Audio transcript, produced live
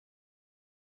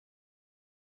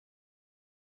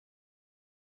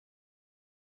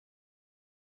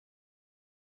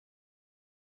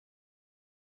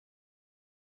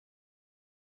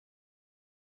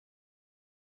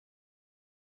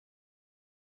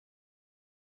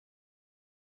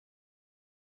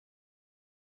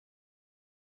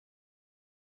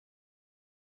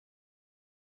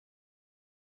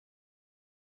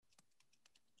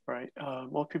Right.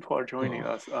 More people are joining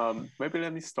us. Maybe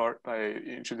let me start by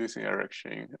introducing Eric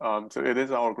Xing. So it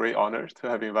is our great honor to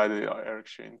have invited Eric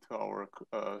Xing to our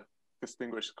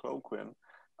distinguished colloquium.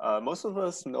 Most of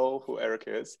us know who Eric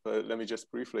is, but let me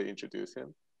just briefly introduce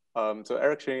him. So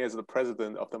Eric Xing is the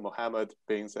president of the Mohammed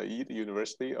bin Zayed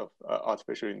University of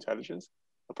Artificial Intelligence,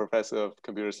 a professor of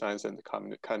computer science at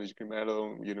the Carnegie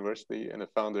Mellon University, and the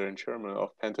founder and chairman of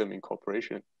Phantom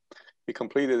Incorporation. He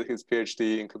completed his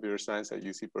PhD in computer science at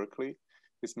UC Berkeley.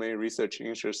 His main research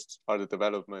interests are the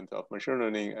development of machine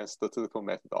learning and statistical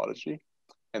methodology,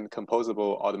 and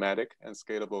composable, automatic, and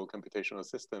scalable computational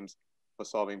systems for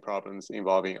solving problems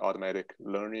involving automatic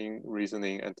learning,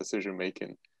 reasoning, and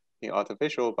decision-making in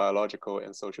artificial, biological,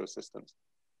 and social systems.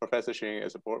 Professor Xing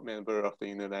is a board member of the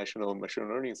International Machine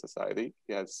Learning Society.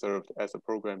 He has served as a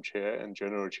program chair and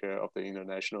general chair of the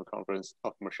International Conference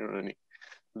of Machine Learning.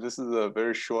 This is a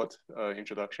very short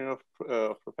introduction of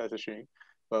Professor Xing,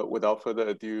 but without further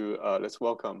ado, let's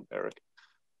welcome Eric.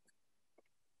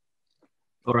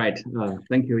 All right,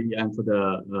 thank you, Ian, for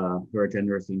the very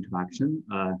generous introduction.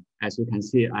 As you can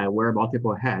see, I wear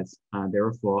multiple hats.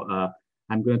 Therefore,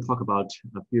 I'm going to talk about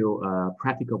a few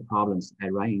practical problems I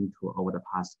ran into over the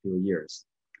past few years.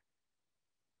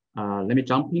 Let me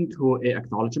jump into an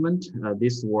acknowledgement.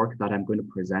 This work that I'm going to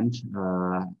present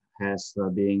has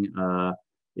been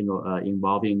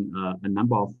involving a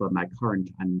number of my current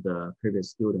and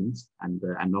previous students, and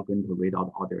I'm not going to read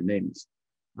out all their names.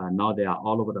 Now they are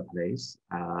all over the place,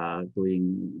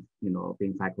 doing,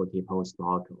 being faculty,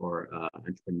 postdoc, or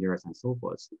entrepreneurs, and so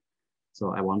forth.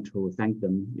 So I want to thank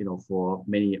them, for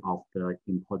many of the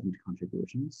important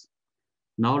contributions.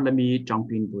 Now let me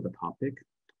jump into the topic.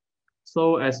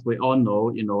 So as we all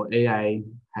know, AI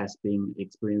has been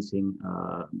experiencing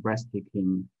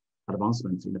breathtaking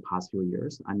advancements in the past few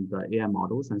years, and the AI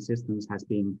models and systems has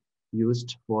been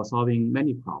used for solving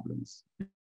many problems.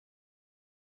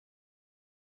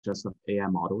 Just AI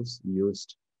models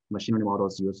used, machine learning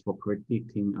models used for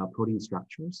predicting protein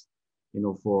structures,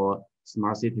 for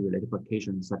smart city related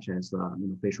applications such as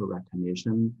facial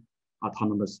recognition,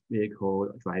 autonomous vehicle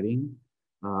driving,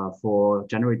 for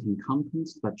generating content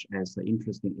such as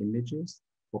interesting images,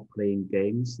 for playing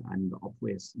games, and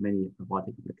obviously many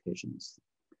robotic applications.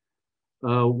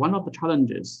 One of the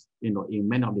challenges, in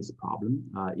many of these problems,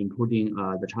 including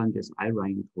the challenges I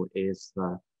run into, is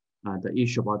the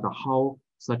issue about how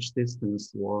such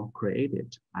systems were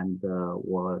created and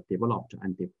were developed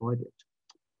and deployed.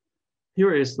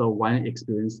 Here is the one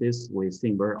experiences we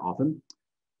see very often.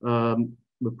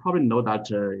 We probably know that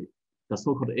the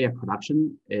so-called AI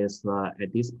production is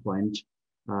at this point,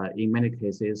 in many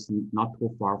cases, not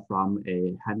too far from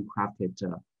a handcrafted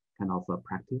kind of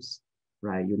practice,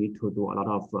 right? You need to do a lot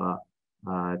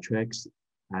of tricks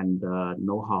and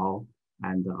know-how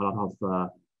and a lot of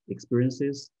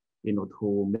experiences,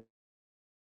 to make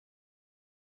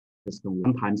system.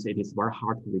 Sometimes it is very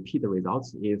hard to repeat the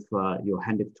results if you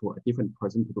hand it to a different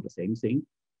person to do the same thing.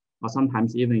 Or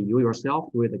sometimes even you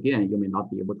yourself do it again, you may not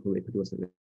be able to reproduce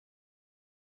it.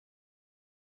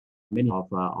 Many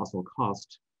of also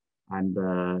cost and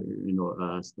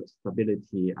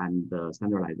stability and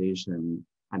standardization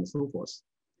and so forth.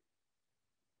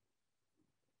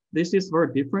 This is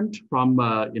very different from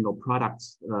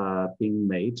products being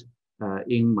made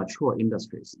in mature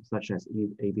industries such as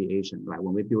aviation. Right,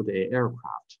 when we build an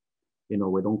aircraft, we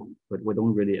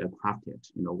don't really craft it.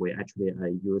 We actually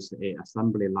use a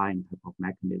assembly line type of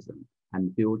mechanism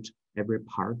and build every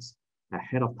parts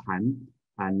ahead of time.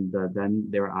 And then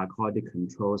there are quality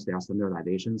controls, there are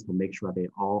standardizations to make sure they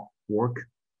all work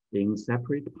in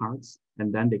separate parts,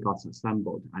 and then they got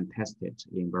assembled and tested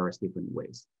in various different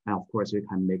ways. And of course, you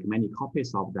can make many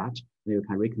copies of that, and you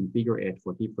can reconfigure it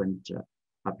for different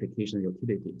application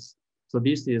utilities. So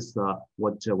this is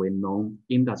what we know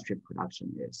industry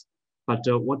production is. But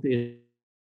what is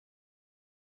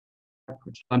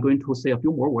I'm going to say a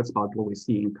few more words about what we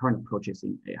see in current approaches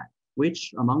in AI,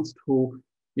 which amounts to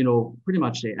pretty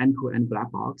much an end-to-end black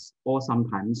box, or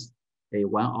sometimes a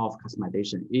one-off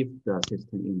customization if the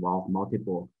system involves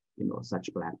multiple such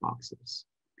black boxes.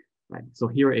 Right. So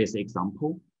here is an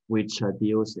example which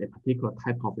deals a particular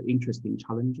type of interesting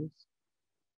challenges.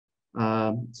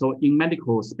 So in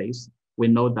medical space, we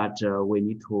know that we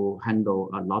need to handle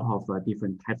a lot of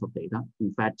different types of data.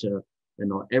 In fact,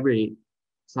 every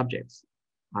subjects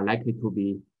are likely to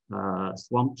be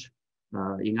swamped,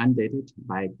 inundated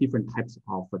by different types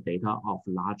of data of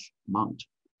large amount.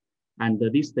 And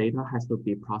this data has to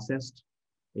be processed,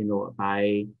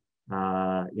 by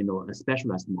a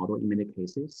specialized model in many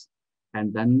cases.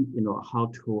 And then,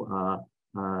 how to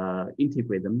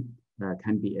integrate them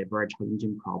can be a very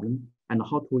challenging problem. and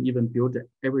how to even build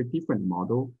every different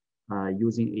model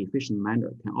using an efficient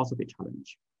manner can also be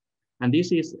challenged. And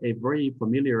this is a very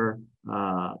familiar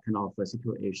kind of a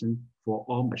situation for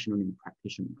all machine learning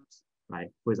practitioners, right?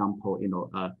 For example,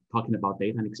 talking about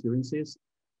data and experiences,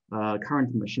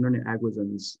 current machine learning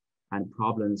algorithms and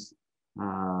problems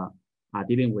are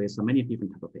dealing with many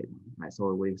different types of data, right?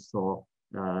 So we saw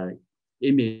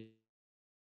image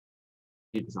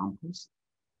examples,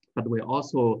 but we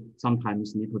also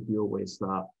sometimes need to deal with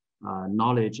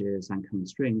knowledges and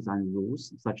constraints and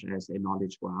rules, such as a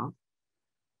knowledge graph.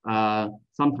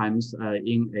 Sometimes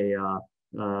in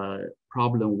a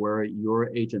problem where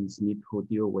your agents need to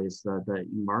deal with the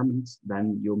environments,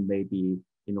 then you may be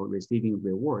receiving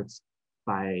rewards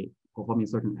by performing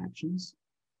certain actions.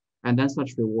 And then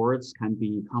such rewards can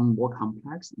become more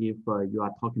complex if you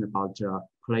are talking about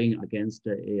playing against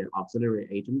an auxiliary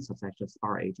agent, such as a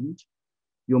SPAR agent.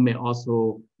 You may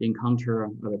also encounter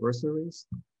adversaries.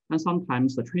 And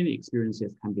sometimes the training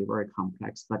experiences can be very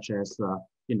complex, such as,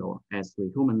 as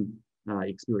the human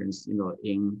experience,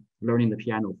 in learning the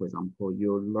piano, for example,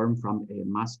 you learn from a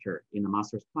master in a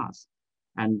master's class.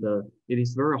 And it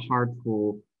is very hard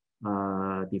to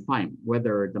define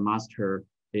whether the master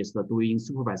is doing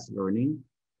supervised learning,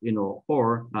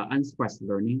 or unsupervised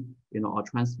learning, or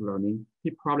transfer learning.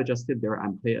 He probably just sit there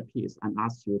and play a piece and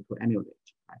ask you to emulate,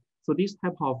 right? So this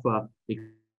type of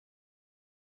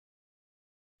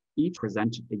each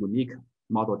present a unique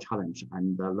model challenge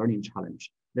and learning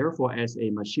challenge. Therefore, as a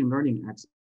machine learning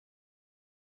expert,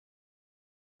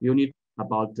 you need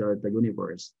about the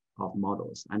universe of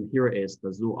models. And here is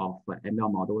the zoo of ML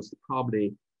models.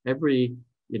 Probably every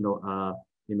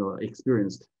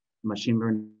experienced machine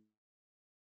learning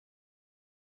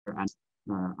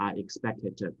are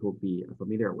expected to be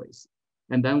familiar with.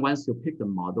 And then once you pick the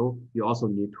model, you also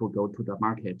need to go to the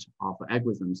market of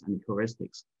algorithms and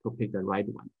heuristics to pick the right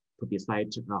one, to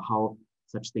decide how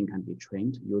such thing can be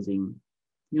trained using,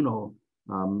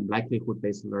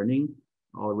 likelihood-based learning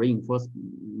or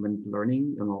reinforcement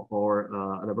learning, or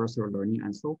adversarial learning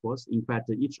and so forth. In fact,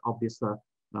 each of these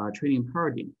training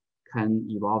paradigm can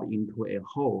evolve into a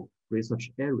whole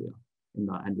research area,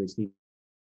 and receive.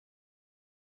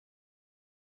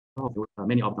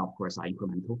 Many of them, of course, are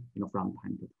incremental, from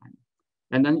time to time.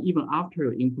 And then even after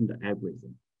you implement the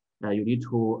algorithm, you need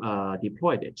to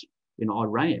deploy it, or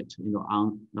run it,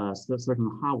 on certain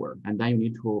hardware. And then you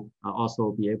need to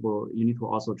also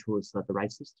choose the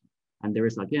right system. And there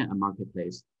is, again, a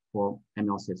marketplace for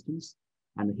ML systems.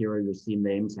 And here you see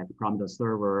names like parameter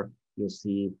server, you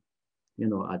see,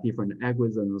 different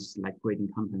algorithms like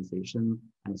gradient compensation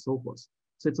and so forth.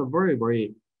 So it's a very,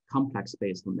 very complex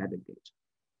space to navigate.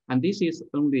 And this is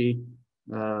only,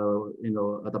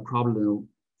 the problem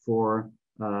for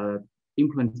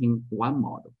implementing one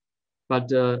model.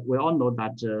 But we all know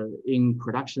that in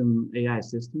production AI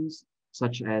systems,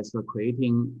 such as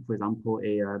creating, for example,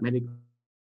 a medical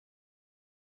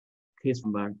case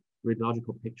from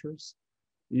radiological pictures,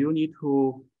 you need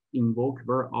to invoke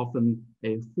very often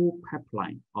a full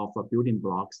pipeline of building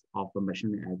blocks of the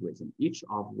machine learning algorithm, each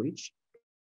of which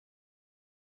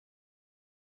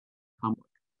come.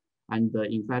 And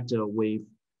in fact, we've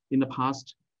in the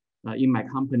past, in my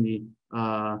company,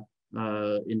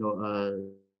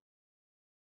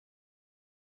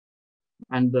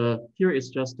 and here is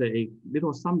just a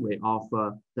little summary of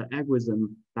the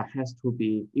algorithm that has to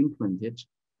be implemented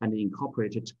and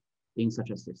incorporated in such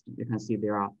a system. You can see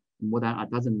there are more than a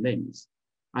dozen names,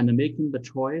 and making the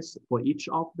choice for each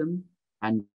of them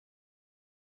and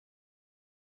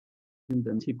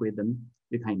integrate them,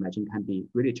 you can imagine, can be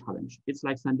really challenging. It's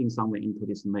like sending someone into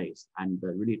this maze and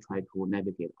really try to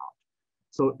navigate out.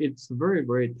 So it's very,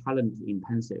 very talent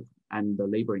intensive and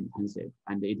labor intensive,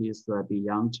 and it is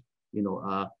beyond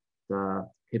the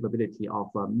capability of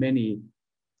many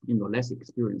less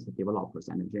experienced developers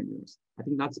and engineers. I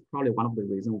think that's probably one of the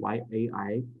reasons why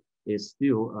AI is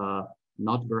still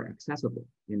not very accessible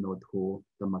to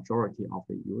the majority of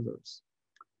the users.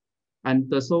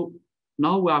 And so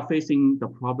now we are facing the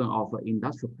problem of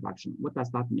industrial production. What does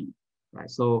that mean? Right.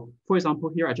 So for example,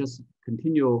 here I just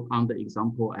continue on the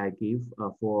example I gave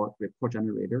for report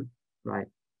generator, right?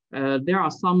 There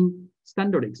are some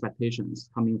standard expectations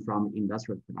coming from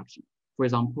industrial production. For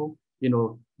example,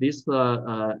 this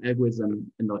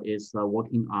algorithm is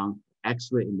working on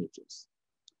X-ray images.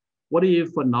 What if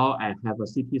now I have a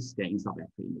CT scan instead of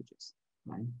X-ray images,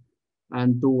 right?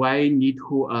 And do I need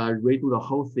to redo the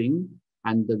whole thing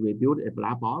and rebuild a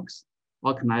black box,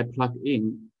 or can I plug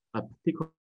in a particular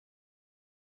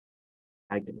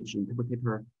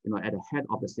interpreter, at the head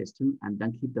of the system and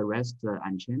then keep the rest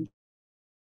unchanged?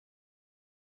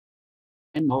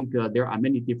 And there are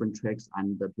many different tricks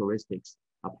and heuristics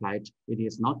applied. It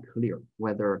is not clear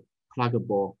whether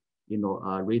pluggable,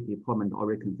 redeployment or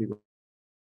reconfiguration.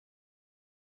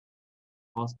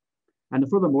 And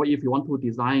furthermore, if you want to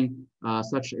design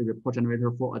such a report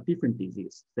generator for a different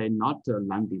disease, say not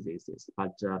lung diseases,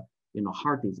 but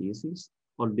heart diseases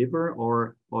or liver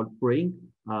or brain,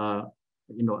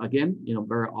 again,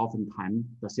 very often time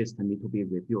the system need to be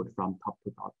rebuilt from top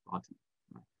to bottom.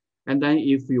 And then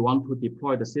if you want to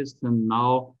deploy the system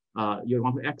now, you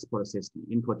want to export the system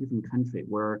into a different country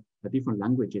where a different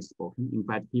language is spoken. In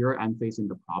fact, here I'm facing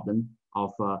the problem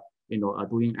of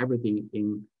doing everything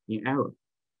in error.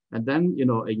 And then you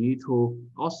need to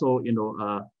also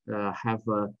have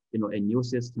a new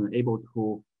system able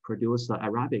to produce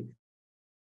Arabic.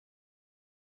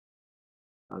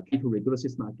 To rebuild the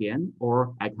system again,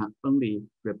 or I can only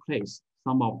replace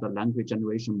some of the language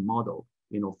generation model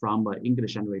from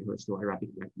English generators to Arabic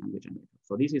language generators.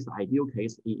 So this is the ideal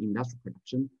case in industrial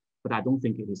production, but I don't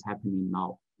think it is happening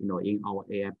now, in our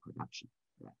AI production.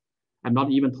 Right? I'm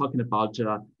not even talking about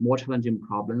more challenging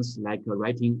problems like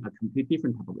writing a completely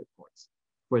different type of reports.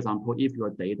 For example, if your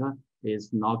data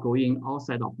is not going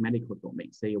outside of medical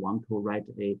domain, say you want to write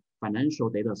a financial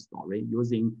data story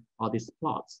using all these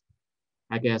plots,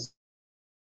 I guess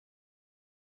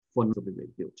for to be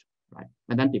rebuilt, right?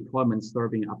 And then deployment,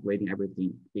 serving, upgrading,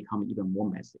 everything become even more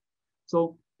messy.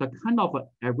 So the kind of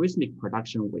algorithmic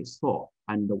production we saw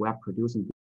and we are producing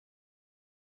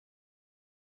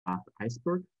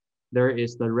iceberg, there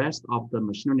is the rest of the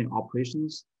machine learning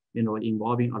operations,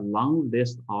 involving a long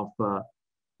list of,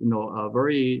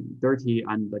 very dirty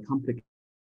and complicated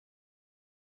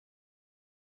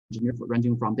engineering,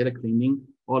 ranging from data cleaning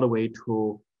all the way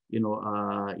to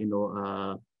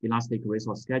elastic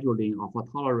resource scheduling, fault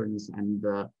tolerance, and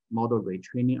model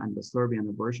retraining, and the serving and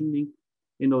the versioning.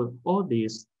 All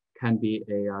these can be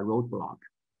a roadblock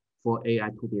for AI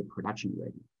to be production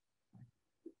ready.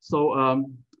 So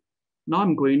now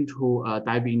I'm going to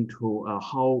dive into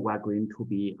how we're going to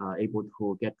be able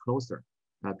to get closer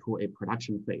to a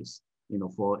production phase.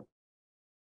 For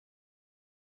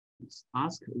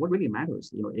ask what really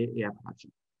matters, AI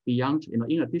production. Beyond,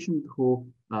 in addition to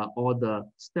all the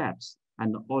steps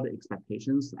and all the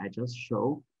expectations I just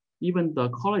showed, even the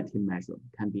quality measure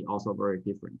can be also very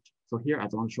different. So here I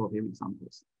want to show a few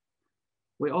examples.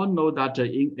 We all know that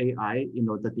in AI,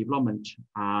 the development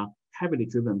are heavily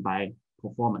driven by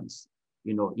performance.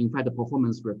 In fact, the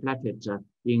performance reflected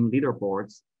in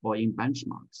leaderboards or in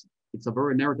benchmarks. It's a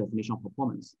very narrow definition of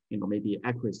performance, maybe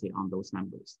accuracy on those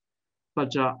numbers.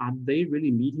 But are they really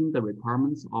meeting the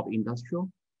requirements of industrial?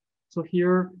 So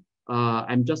here,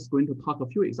 I'm just going to talk a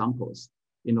few examples,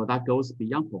 that goes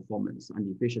beyond performance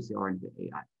and efficiency-oriented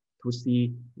AI to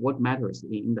see what matters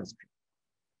in industry.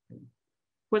 Okay.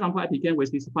 For example, I began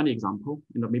with this funny example,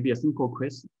 maybe a simple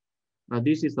quiz.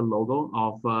 This is the logo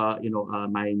of,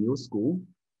 my new school.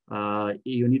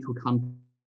 You need to come.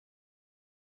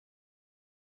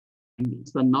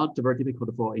 It's not very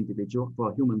difficult for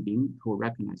a human being to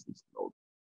recognize this logo.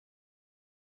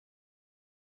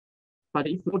 But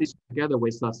if you put this together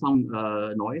with some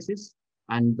noises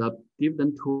and give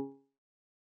them to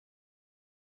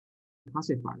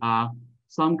classifier,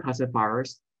 some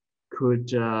classifiers could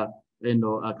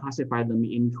classify them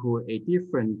into a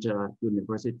different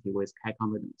university with high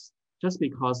confidence, just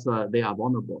because they are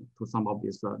vulnerable to some of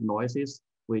these noises,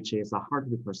 which is hard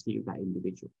to perceive by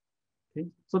individual. Okay,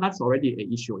 so that's already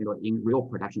an issue, in real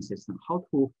production system, how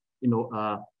to,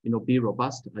 be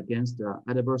robust against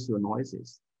adversarial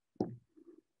noises.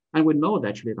 And we know that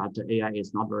actually that AI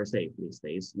is not very safe these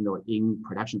days, in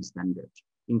production standard.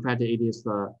 In fact, it is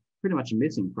pretty much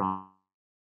missing from.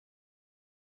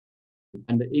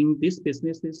 And in these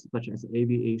businesses, such as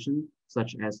aviation,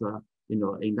 such as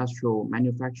industrial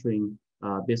manufacturing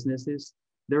businesses,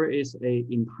 there is an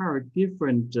entire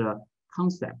different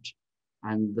concept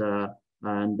and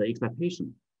the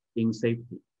expectation in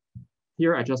safety.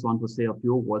 Here, I just want to say a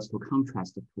few words to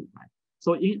contrast the two. Right?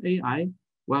 So in AI,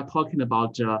 we're talking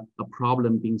about a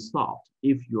problem being solved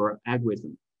if your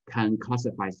algorithm can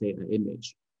classify, say, an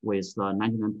image with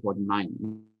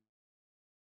 99.9,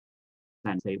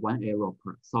 and say 1 error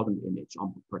per 1,000 image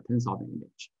or per 10,000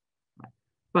 image. Right?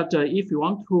 But if you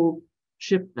want to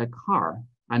ship a car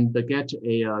and get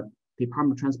a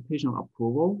Department of Transportation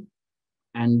approval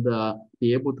and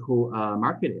be able to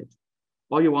market it,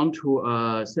 or you want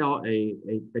to sell a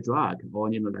drug or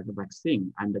like a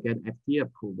vaccine and get FDA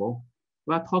approval,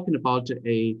 we are talking about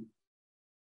a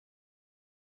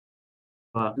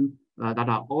that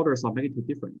are orders of magnitude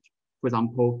different. For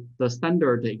example, the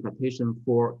standard expectation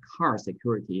for car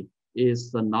security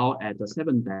is now at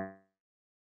 7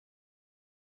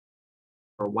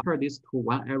 compare this to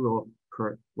 1 error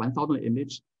per 1,000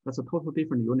 image, that's a totally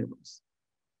different universe.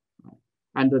 Right?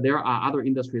 And there are other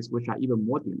industries which are even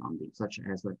more demanding, such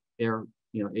as air,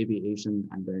 aviation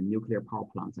and the nuclear power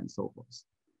plants and so forth.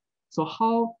 So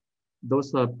how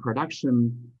those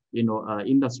production,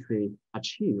 industry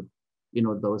achieve,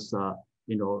 those,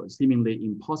 seemingly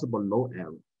impossible low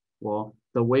error? Well,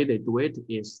 the way they do it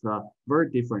is very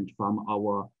different from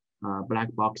our black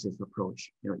boxes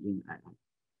approach, in AI.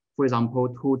 For example,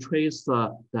 to trace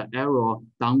the error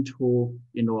down to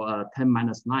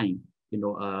 10-9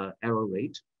 error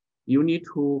rate, you need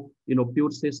to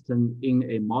build system in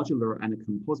a modular and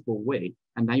composable way,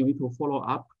 and then you need to follow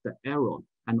up the error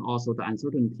and also the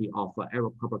uncertainty of error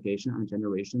propagation and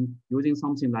generation using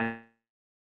something like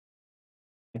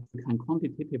you can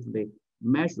quantitatively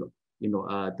measure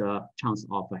the chance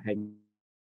of having,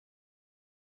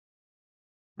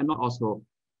 and also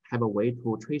have a way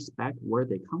to trace back where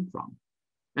they come from.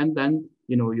 And then,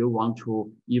 you want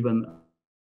to even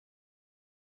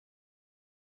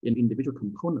in individual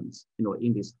components,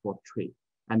 in this fault tree.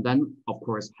 And then, of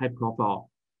course, high profile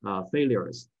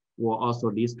failures will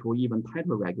also lead to even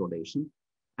tighter regulation.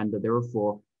 And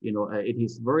therefore, it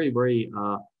is very, very,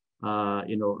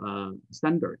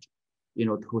 standard,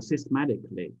 to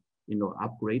systematically,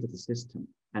 upgrade the system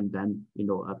and then,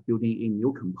 building in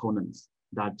new components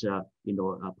that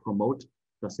promote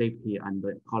the safety and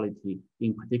the quality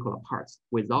in particular parts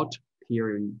without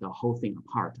tearing the whole thing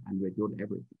apart and rebuild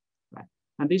everything, right?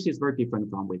 And this is very different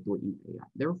from what we do in AI.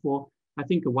 Therefore, I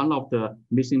think one of the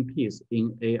missing pieces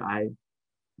in AI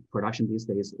production these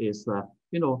days is,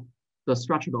 the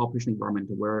structured operation environment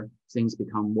where things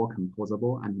become more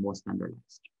composable and more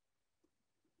standardized.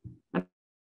 And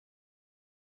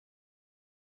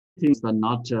things are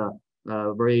not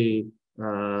very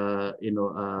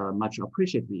much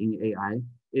appreciated in AI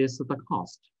is the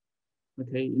cost.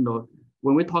 Okay,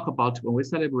 when we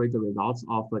celebrate the results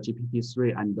of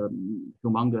GPT-3 and the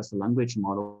humongous language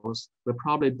models, we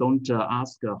probably don't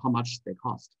ask how much they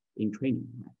cost in training.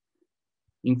 Right?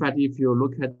 In fact, if you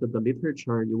look at the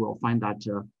literature, you will find that,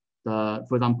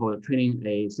 for example, training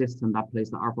a system that plays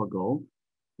the AlphaGo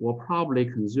will probably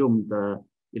consume the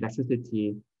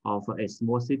electricity of a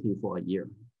small city for a year.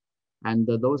 And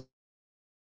those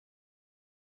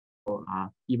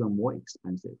are even more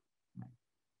expensive. Right?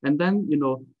 And then,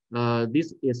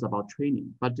 this is about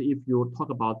training. But if you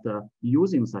talk about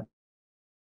using such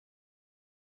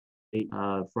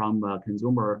from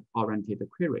consumer-oriented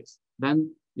queries,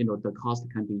 then the cost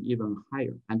can be even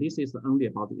higher. And this is only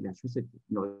about the electricity.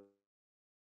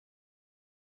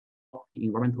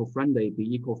 Environmental friendly, be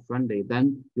eco-friendly,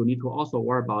 then you need to also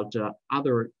worry about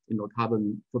other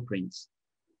carbon footprints,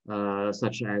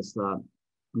 such as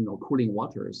cooling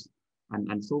waters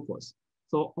and so forth.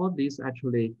 So all this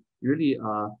actually really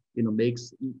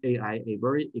makes AI a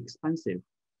very expensive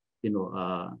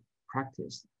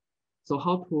practice. So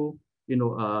how to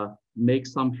make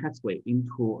some headway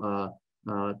into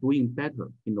doing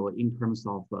better in terms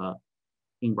of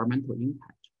environmental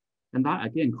impact. And that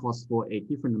again calls for a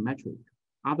different metric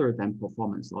other than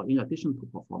performance, or in addition to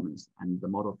performance and the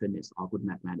model fitness or good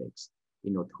mathematics,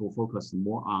 to focus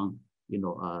more on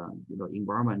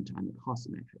environment and cost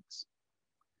metrics.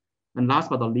 And last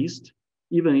but not least,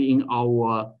 even in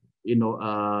our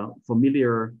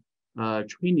familiar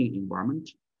training environment,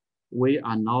 we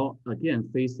are now again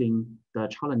facing the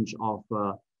challenge of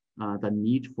the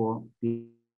need for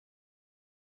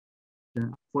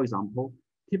example,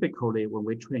 typically when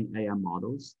we train AI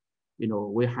models,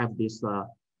 we have this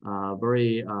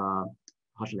very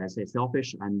how should I say,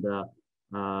 selfish and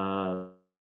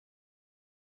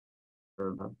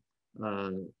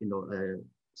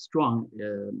strong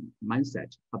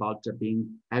mindset about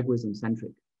being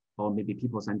algorithm-centric or maybe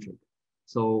people-centric.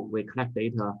 So we collect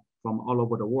data from all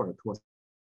over the world to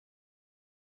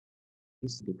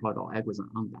deploy our algorithm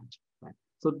on that. Right?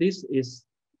 So this is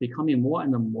becoming more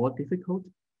and more difficult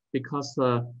because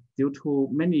due to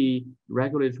many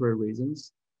regulatory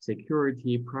reasons,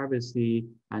 security, privacy,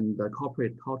 and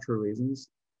corporate culture reasons,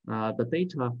 the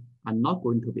data are not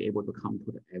going to be able to come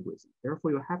to the algorithm.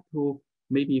 Therefore, you have to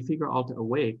maybe figure out a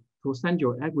way to send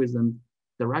your algorithm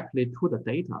directly to the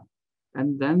data,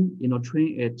 and then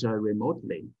train it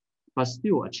remotely, but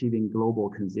still achieving global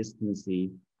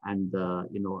consistency and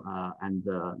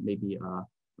maybe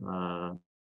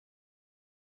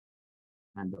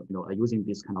using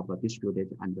this kind of a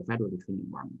distributed and federated training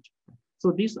environment.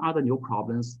 So these are the new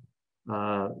problems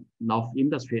now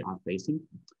industry are facing.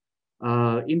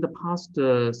 In the past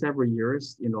several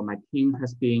years, my team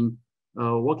has been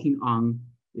working on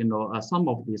some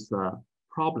of these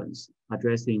problems,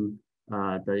 addressing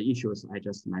the issues I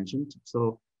just mentioned.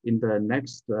 So in the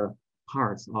next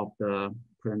parts of the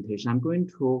presentation, I'm going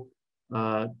to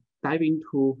dive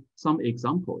into some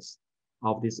examples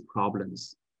of these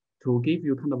problems to give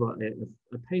you kind of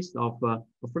a taste of a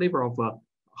flavor of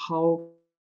how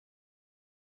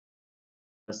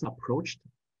it's approached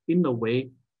in a way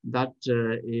that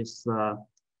is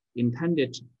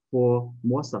intended for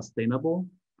more sustainable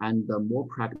and more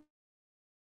practical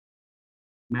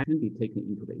can be taken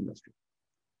into the industry.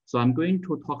 So I'm going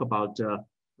to talk about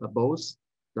both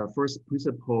the first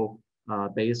principle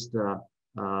based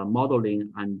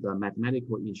modeling and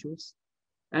mathematical issues,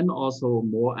 and also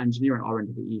more engineering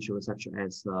oriented issues such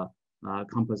as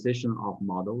composition of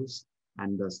models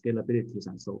and scalabilities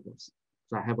and so forth.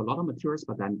 So I have a lot of materials,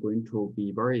 but I'm going to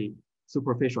be very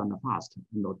superficial and fast,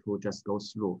 to just go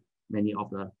through many of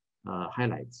the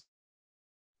highlights.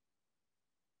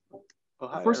 Oh,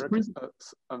 hi, Eric.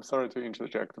 I'm sorry to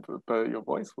interject, but your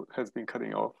voice has been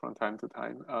cutting off from time to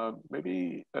time.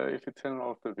 Maybe if you turn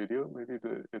off the video, maybe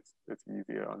it's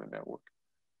easier on the network.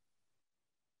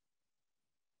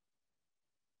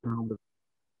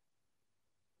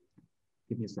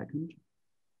 Give me a second.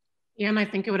 Yeah, and I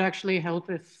think it would actually help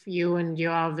if you and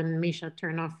Yoav and Misha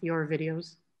turn off your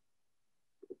videos.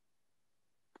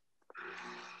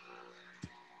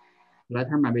 Should I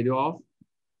turn my video off?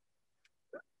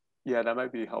 Yeah, that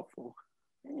might be helpful.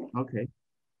 Okay.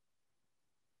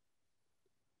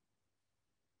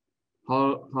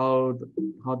 How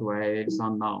do I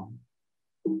sound now?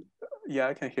 Yeah,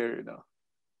 I can hear you now.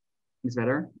 It's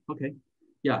better? Okay.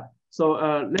 Yeah. So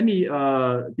let me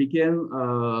begin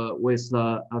with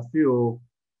a few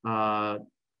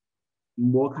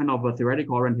more kind of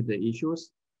theoretical oriented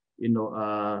issues,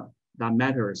 that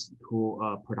matters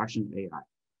to production AI.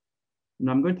 And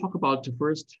I'm going to talk about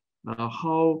first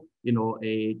how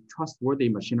a trustworthy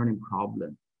machine learning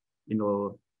problem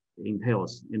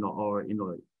entails or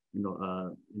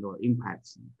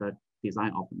impacts the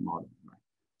design of the model. Right?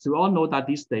 So we all know that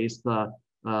these days the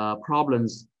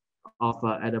problems of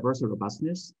adversarial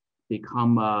robustness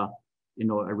become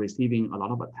receiving a lot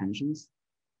of attentions.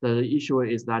 The issue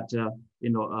is that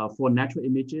for natural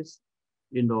images,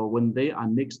 when they are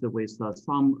mixed with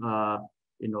some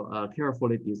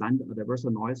carefully designed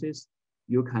adversarial noises,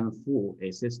 you can fool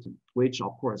a system, which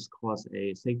of course cause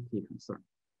a safety concern.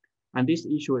 And this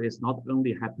issue is not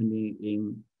only happening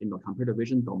in computer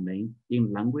vision domain,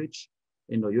 in language.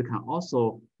 You can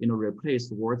also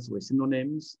replace words with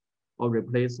synonyms or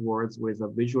replace words with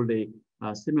visually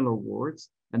similar words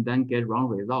and then get wrong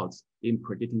results in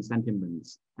predicting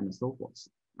sentiments and so forth.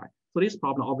 Right? So this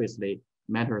problem obviously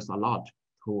matters a lot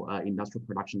to industrial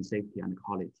production safety and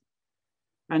quality.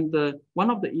 And one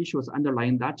of the issues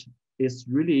underlying that is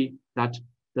really that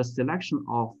the selection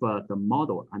of the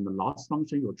model and the loss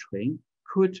function you train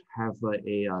could have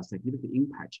a significant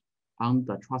impact on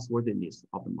the trustworthiness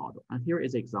of the model. And here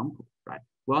is an example, right?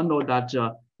 We all know that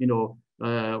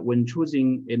when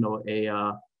choosing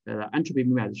a entropy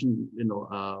minimization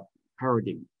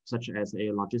paradigm such as a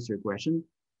logistic regression,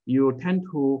 you tend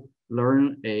to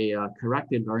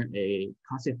correctly learn a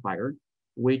classifier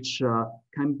which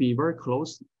can be very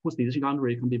close, whose decision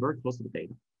boundary can be very close to the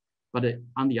data. But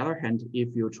on the other hand,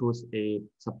 if you choose a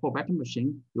support vector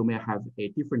machine, you may have a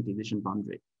different decision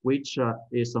boundary, which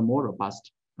is more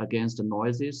robust against the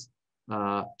noises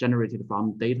generated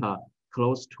from data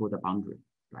close to the boundary,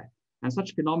 right? And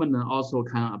such phenomenon also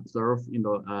can observe,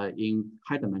 in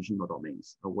high-dimensional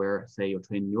domains, where, say, you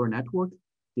train neural network.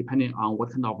 Depending on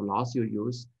what kind of loss you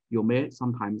use, you may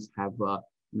sometimes have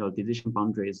decision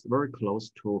boundaries very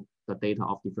close to the data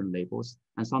of different labels,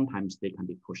 and sometimes they can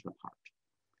be pushed apart.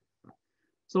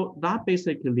 So that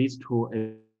basically leads to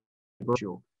a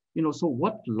virtue. So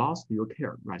what loss do you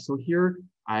care, right? So here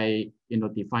I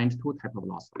defined two types of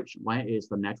loss function. One is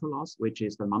the natural loss, which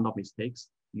is the amount of mistakes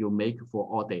you make for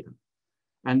all data.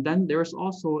 And then there's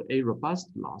also a robust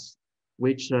loss,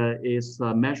 which is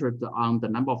measured on the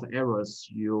number of errors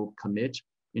you commit,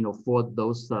 for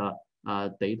those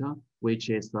data, which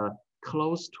is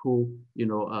close to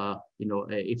a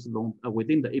epsilon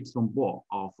within the epsilon ball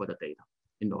of the data.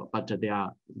 But they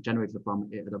are generated from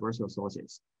adversarial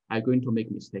sources. I'm going to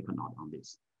make a mistake or not on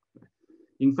this.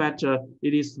 In fact,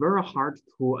 it is very hard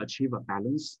to achieve a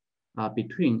balance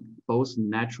between both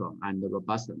natural and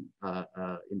robust,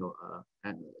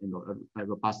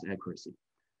 robust accuracy.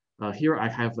 Here I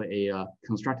have a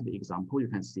constructed example. You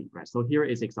can see, right? So here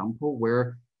is example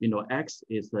where x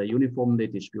is uniformly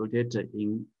distributed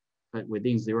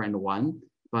within 0 and 1,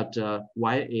 but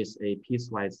y is a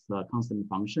piecewise constant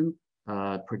function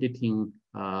predicting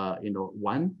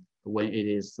 1 when it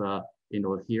is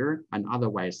here, and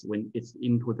otherwise, when it's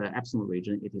into the epsilon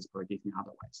region, it is predicting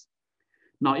otherwise.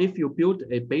 Now, if you build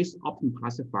a base optimum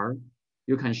classifier,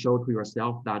 you can show to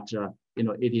yourself that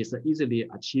it is easily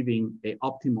achieving a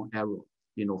optimal error,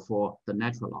 for the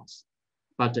natural loss,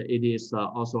 but it is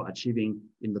also achieving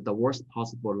the worst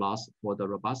possible loss for the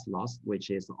robust loss, which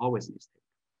is always a mistake.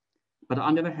 But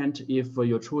on the other hand, if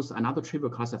you choose another trivial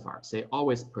classifier, say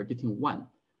always predicting 1,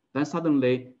 then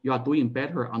suddenly you are doing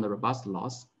better on the robust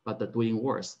loss, but doing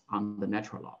worse on the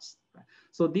natural loss. Right?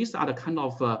 So these are the kind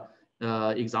of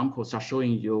examples are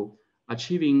showing you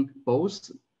achieving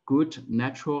both good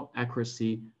natural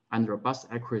accuracy and robust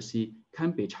accuracy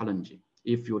can be challenging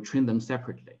if you train them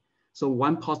separately. So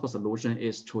one possible solution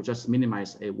is to just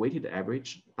minimize a weighted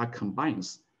average that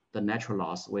combines the natural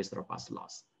loss with the robust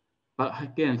loss. But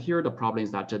again, here the problem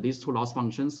is that these two loss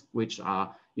functions, which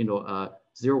are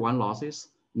 0-1 losses,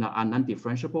 are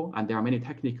non-differentiable, and there are many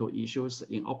technical issues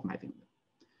in optimizing them.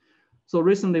 So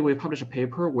recently we published a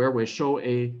paper where we show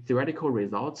a theoretical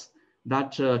results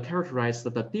that characterize the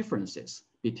differences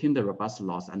between the robust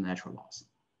loss and natural loss.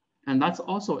 And that's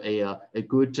also a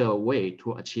good way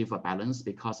to achieve a balance,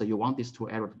 because you want these two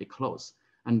errors to be close,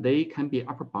 and they can be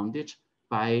upper bounded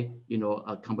by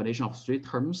a combination of 3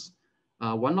 terms,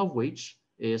 one of which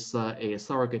is a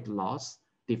surrogate loss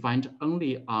defined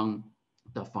only on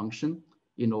the function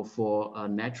for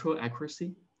natural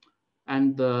accuracy,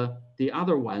 and the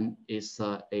other one is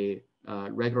a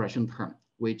regression term,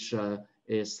 which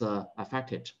is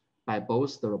affected by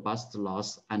both the robust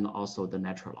loss and also the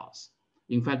natural loss.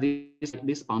 In fact,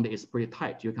 this bound is pretty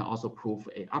tight. You can also prove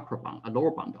a upper bound, a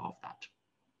lower bound of that.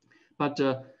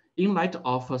 But in light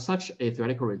of such a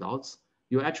theoretical results,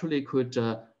 you actually could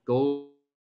go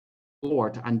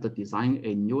forward and design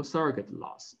a new surrogate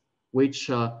loss, which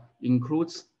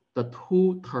includes the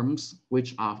 2 terms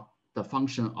which are the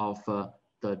function of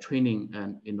the training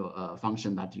and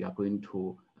function that you are going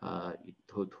to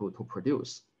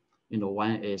produce.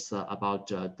 One is about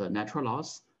the natural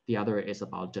loss. The other is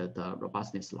about the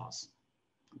robustness loss.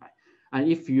 Right? And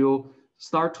if you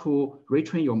start to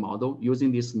retrain your model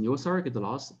using this new surrogate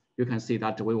loss, you can see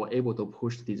that we were able to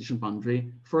push the decision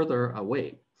boundary further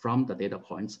away from the data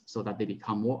points so that they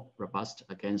become more robust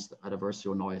against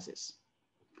adversarial noises.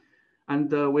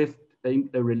 And we've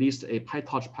released a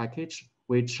PyTorch package,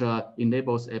 which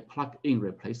enables a plug-in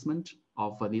replacement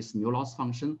of this new loss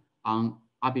function on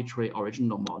arbitrary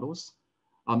original models.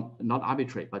 Not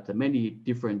arbitrary, but many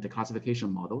different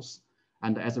classification models.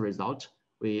 And as a result,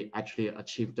 we actually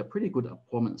achieved a pretty good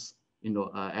performance,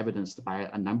 evidenced by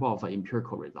a number of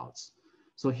empirical results.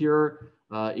 So here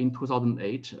in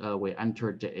 2008, we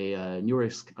entered a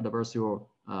NeurISC adversarial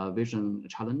vision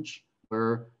challenge,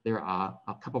 where there are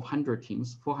a couple of 100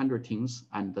 teams, 400 teams,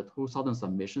 and 2,000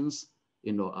 submissions,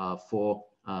 for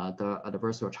the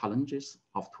adversarial challenges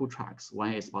of 2 tracks.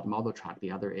 One is about model track,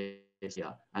 the other is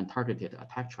and targeted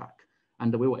attack track.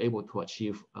 And we were able to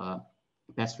achieve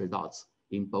best results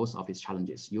in both of these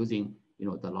challenges using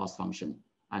the loss function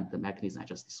and the mechanism I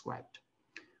just described.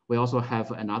 We also have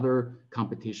another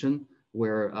competition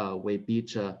where we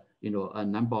beat a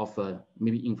number of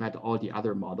maybe in fact all the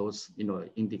other models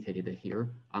indicated here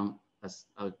on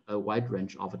a wide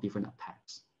range of different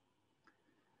attacks.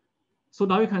 So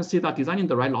now you can see that designing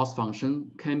the right loss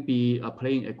function can be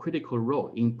playing a critical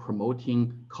role in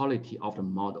promoting quality of the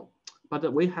model.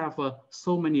 But we have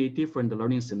so many different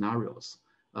learning scenarios,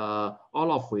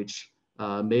 all of which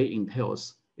may entail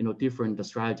different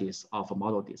strategies of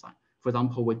model design. For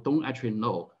example, we don't actually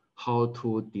know how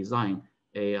to design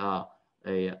a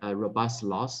robust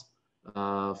loss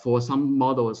for some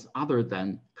models other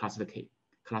than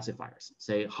classifiers.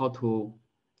 Say how to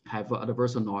have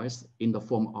adversarial noise in the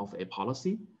form of a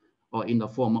policy, or in the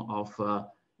form of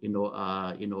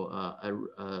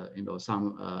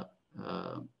some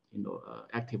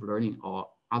active learning or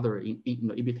other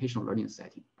invitational learning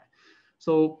setting. Right?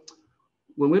 So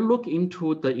when we look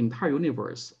into the entire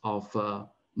universe of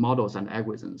models and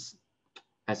algorithms,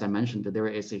 as I mentioned, there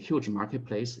is a huge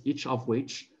marketplace, each of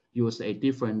which use a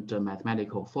different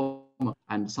mathematical formula,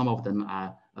 and some of them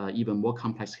are even more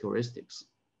complex heuristics.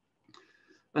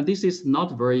 And this is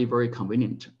not very, very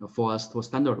convenient for us to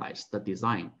standardize the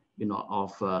design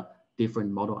of different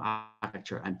model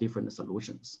architecture and different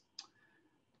solutions.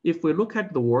 If we look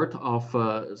at the world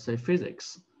of say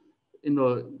physics,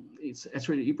 it's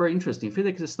actually very interesting.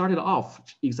 Physics started off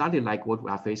exactly like what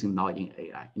we are facing now in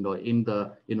AI. In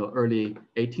the early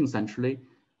 18th century,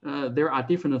 there are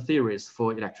different theories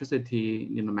for electricity,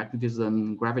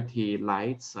 magnetism, gravity,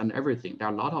 lights, and everything. There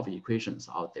are a lot of equations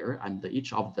out there, and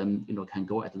each of them, can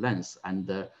go at length and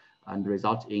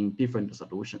result in different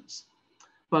solutions.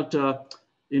 But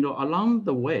along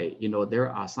the way,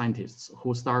 there are scientists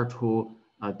who start to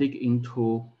dig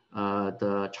into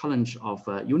the challenge of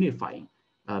unifying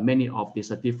many of these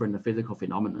different physical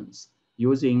phenomena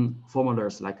using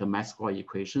formulas like a Maxwell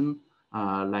equation,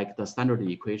 like the standard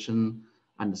equation,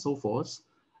 and so forth.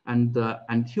 And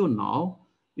until now,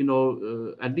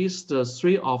 at least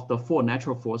 3 of the 4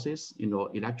 natural forces,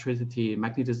 electricity,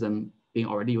 magnetism being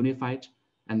already unified,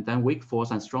 and then weak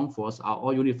force and strong force are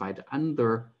all unified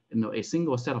under a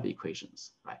single set of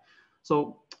equations, right?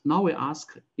 So now we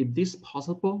ask, is this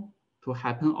possible to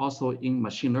happen also in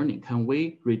machine learning? Can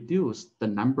we reduce the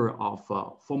number of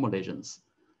formulations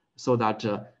so that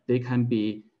they can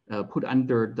be put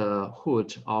under the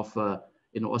hood of a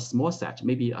small set,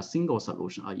 maybe a single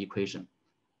solution or equation,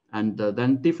 and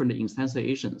then different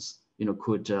instantiations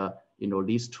could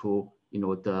lead to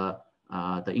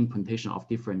the implementation of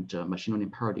different machine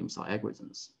learning paradigms or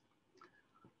algorithms.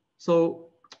 So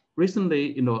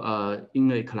recently, in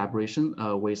a collaboration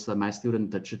with my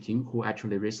student Zhiting, who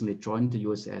actually recently joined the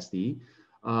UCSD,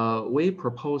 we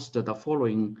proposed the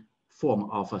following form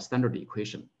of a standard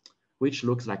equation, which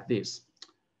looks like this.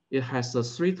 It has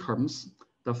 3 terms.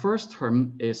 The first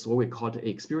term is what we call the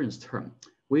experience term,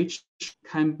 which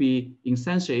can be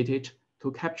instantiated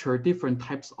to capture different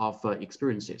types of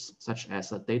experiences, such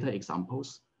as data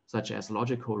examples, such as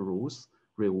logical rules,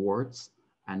 rewards,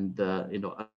 and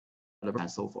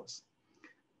and so forth.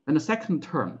 And the second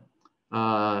term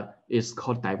is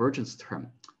called divergence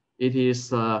term. It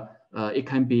is it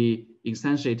can be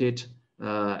instantiated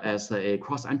as a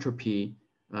cross entropy,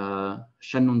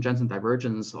 Shannon-Jensen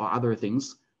divergence, or other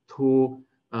things to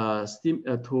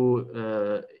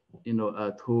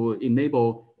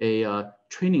enable a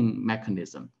training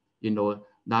mechanism,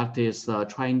 that is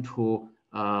trying to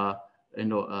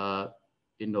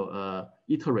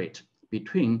iterate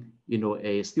between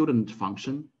a student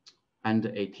function and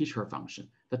a teacher function.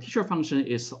 The teacher function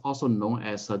is also known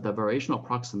as the variational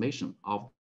approximation of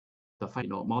the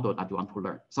model that you want to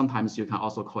learn. Sometimes you can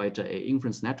also call it an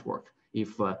inference network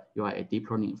if you are a deep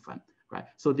learning fan, right?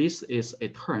 So this is a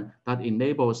term that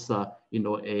enables a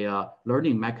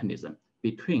learning mechanism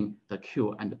between the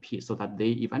Q and the P so that they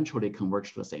eventually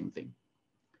converge to the same thing.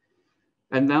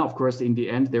 And then, of course, in the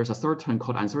end, there's a third term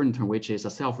called uncertain term, which is a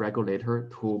self-regulator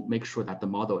to make sure that the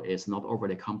model is not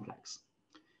overly complex.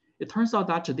 It turns out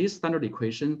that this standard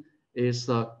equation is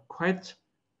quite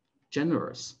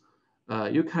generous.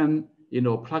 You can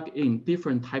plug in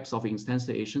different types of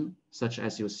instantiation, such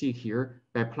as you see here.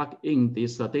 By plugging in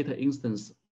this data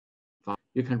instance,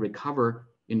 you can recover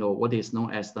what is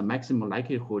known as the maximum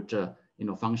likelihood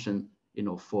function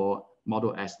for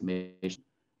model estimation.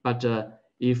 But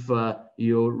if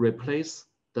you replace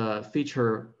the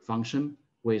feature function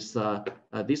with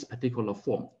this particular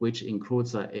form, which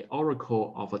includes an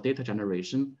oracle of data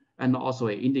generation and also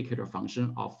an indicator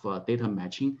function of data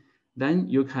matching, then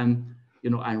you can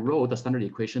unroll the standard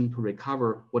equation to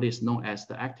recover what is known as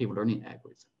the active learning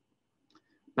algorithm.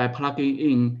 By plugging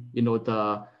in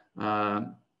the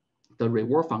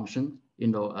reward function,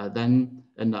 then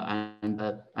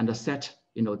and set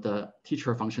the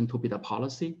teacher function to be the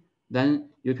policy, then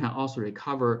you can also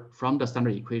recover from the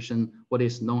standard equation what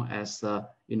is known as the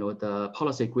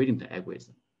policy gradient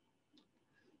algorithm.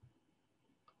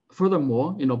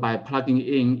 Furthermore, by plugging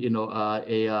in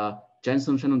a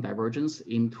Jensen-Shannon divergence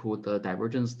into the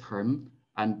divergence term,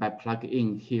 and by plugging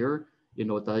in here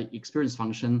the experience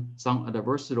function, some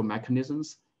adversarial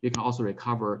mechanisms, you can also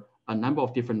recover a number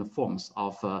of different forms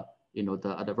of the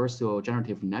adversarial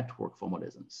generative network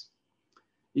formalisms.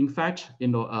 In fact,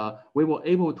 we were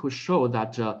able to show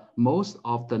that most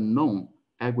of the known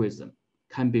algorithm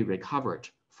can be recovered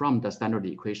from the standard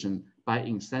equation by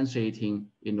instantiating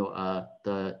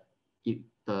the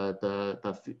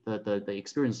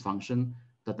experience function,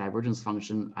 the divergence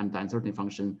function, and the uncertainty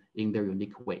function in their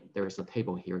unique way. There is a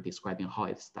table here describing how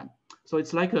it's done. So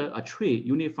it's like a tree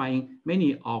unifying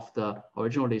many of the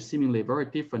originally seemingly very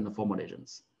different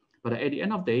formulations. But at the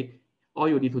end of the day, all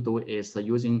you need to do is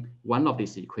using one of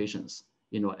these equations,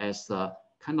 as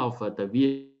kind of the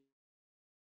V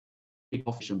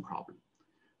problem.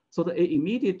 So the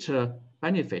immediate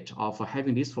benefit of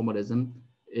having this formalism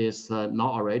is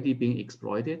now already being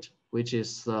exploited, which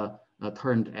is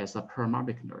termed as a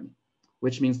panoramic learning,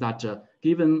 which means that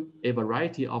given a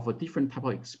variety of different type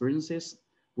of experiences,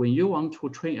 when you want to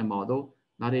train a model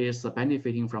that is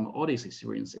benefiting from all these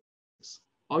experiences,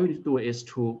 all you need to do is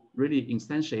to really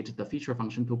instantiate the feature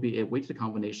function to be a weighted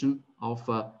combination of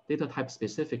data type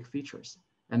specific features.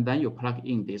 And then you plug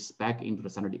in this back into the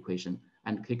standard equation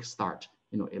and kickstart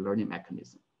a learning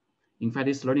mechanism. In fact,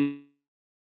 this learning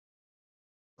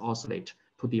oscillate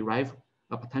to derive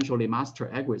a potentially master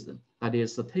algorithm that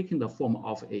is taking the form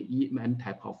of a EMN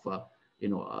type of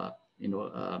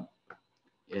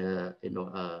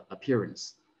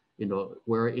appearance.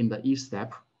 Where in the each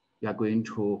step you are going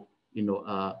to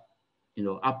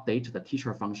update the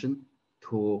teacher function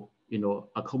to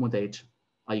accommodate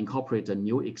incorporate the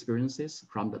new experiences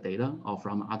from the data or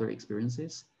from other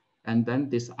experiences. And then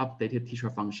this updated teacher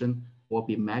function will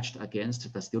be matched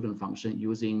against the student function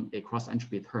using a cross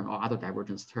entropy term or other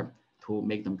divergence term to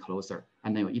make them closer,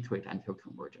 and then you iterate until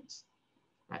convergence.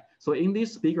 Right. So in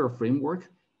this bigger framework,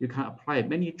 you can apply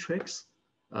many tricks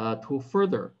to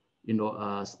further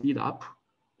speed up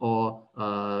or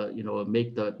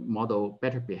make the model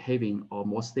better behaving or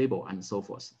more stable and so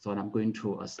forth. So I'm going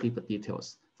to skip the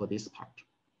details for this part.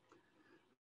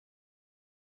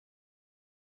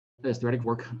 The theoretic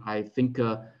work, I think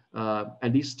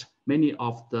at least many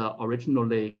of the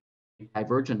originally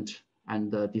divergent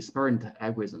and disparate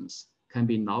algorithms can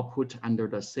be now put under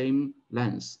the same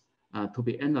lens to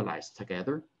be analyzed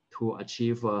together to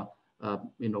achieve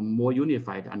more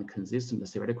unified and consistent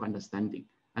theoretical understanding.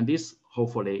 And this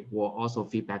hopefully will also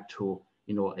feed back to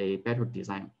a better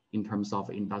design in terms of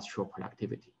industrial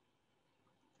productivity.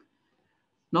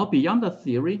 Now, beyond the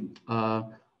theory,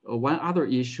 one other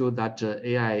issue that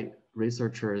AI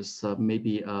researchers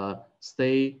maybe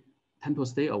tend to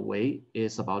stay away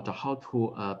is about how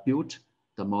to build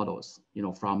the models,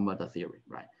 from the theory,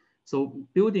 right? So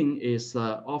building is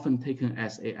often taken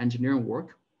as an engineering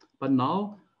work, but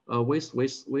now with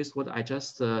what I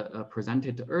just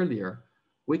presented earlier,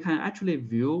 we can actually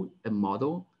view a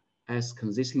model as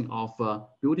consisting of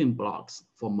building blocks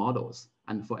for models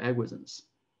and for algorithms,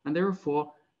 and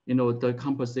therefore, the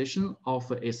composition of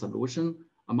a solution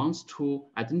amounts to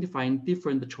identifying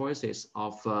different choices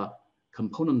of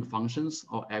component functions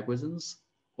or algorithms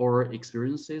or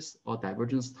experiences or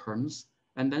divergence terms,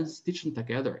 and then stitching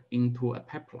together into a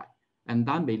pipeline, and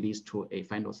that may lead to a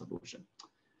final solution.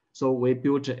 So we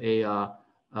built a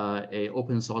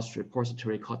open source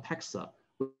repository called Taxa,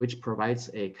 which provides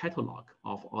a catalog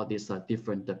of all these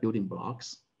different building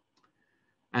blocks.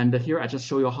 And here I just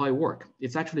show you how it works.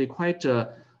 It's actually quite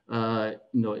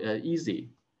easy,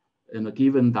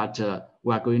 given that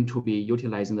we are going to be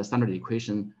utilizing the standard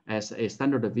equation as a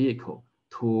standard vehicle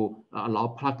to allow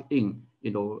plug-in,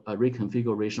 a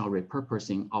reconfiguration or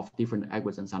repurposing of different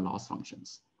algorithms and loss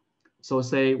functions. So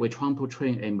say we're trying to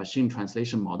train a machine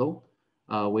translation model,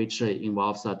 which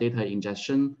involves data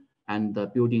ingestion and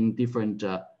building different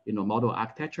model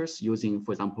architectures using,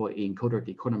 for example,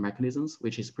 encoder-decoder mechanisms,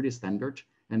 which is pretty standard.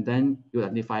 And then you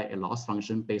identify a loss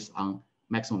function based on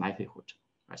maximum likelihood.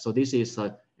 Right? So this is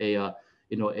a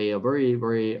very,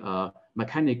 very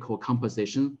mechanical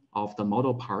composition of the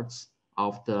model parts,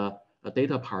 of the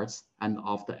data parts, and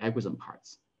of the algorithm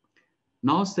parts.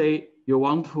 Now say you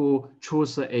want to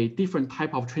choose a different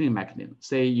type of training mechanism.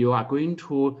 Say you are going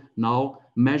to now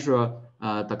measure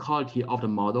the quality of the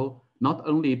model, not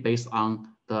only based on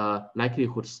the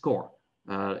likelihood score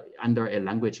under a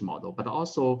language model, but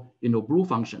also blue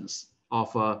functions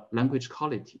of language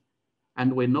quality.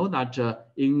 And we know that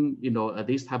in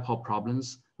these type of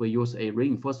problems, we use a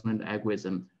reinforcement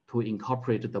algorithm to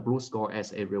incorporate the blue score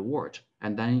as a reward,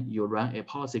 and then you run a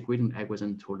policy gradient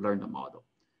algorithm to learn the model.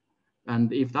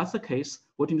 And if that's the case,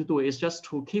 what you need to do is just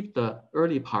to keep the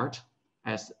early part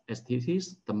as it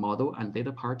is, the model and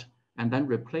data part, and then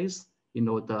replace the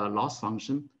loss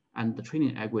function and the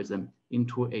training algorithm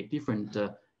into a different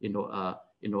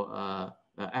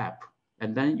app,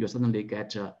 and then you suddenly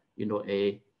get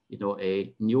a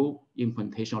new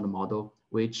implementation of the model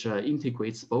which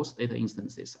integrates both data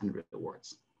instances and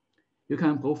rewards. You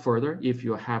can go further if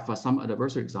you have some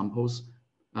adversarial examples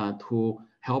to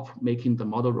help making the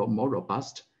model more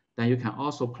robust. Then you can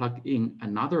also plug in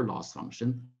another loss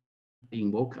function,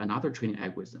 invoke another training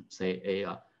algorithm, say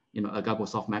a Gabor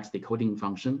softmax decoding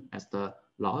function as the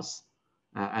loss,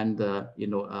 and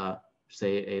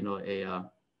say a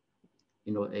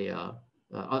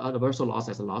adversarial loss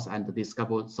as a loss, and this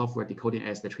Gabor software decoding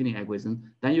as the training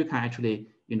algorithm. Then you can actually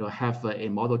have a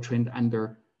model trained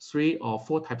under 3 or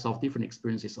 4 types of different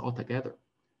experiences altogether.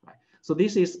 Right? So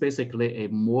this is basically a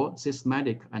more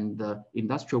systematic and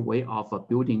industrial way of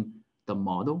building the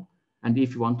model. And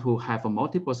if you want to have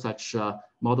multiple such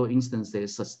model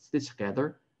instances stitched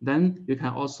together, then you can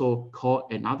also call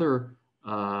another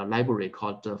library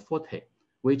called Forte,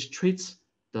 which treats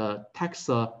the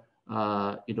Taxa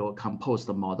composed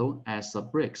model as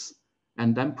bricks,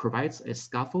 and then provides a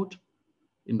scaffold,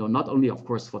 not only of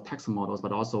course for Taxa models,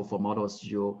 but also for models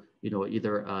you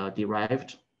either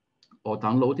derived or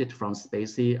downloaded from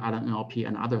Spacey, NLP,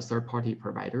 and other third-party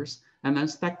providers. and then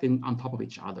stack them on top of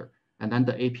each other. And then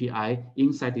the API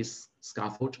inside this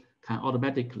scaffold can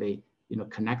automatically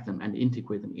connect them and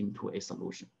integrate them into a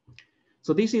solution.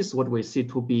 So this is what we see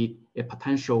to be a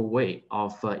potential way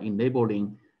of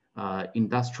enabling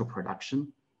industrial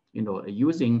production,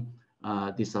 using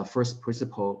this first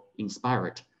principle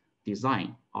inspired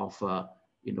design of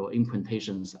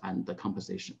implementations and the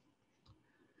composition.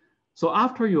 So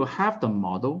after you have the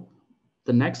model,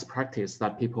 the next practice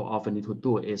that people often need to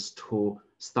do is to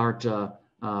start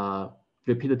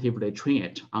repetitively train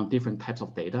it on different types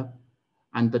of data.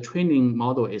 And the training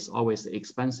model is always an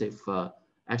expensive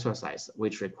exercise,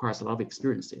 which requires a lot of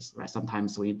experiences, right?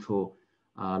 Sometimes we need to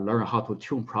learn how to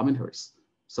tune parameters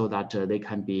so that they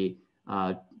can be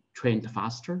trained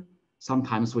faster.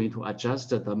 Sometimes we need to adjust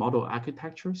the model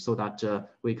architecture so that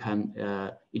we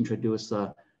can introduce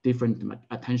different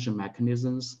attention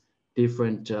mechanisms,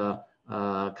 different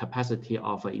capacity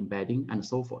of embedding, and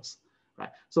so forth, right?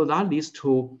 So that leads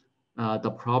to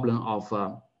the problem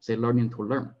of, say, learning to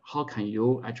learn. How can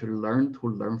you actually learn to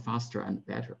learn faster and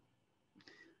better?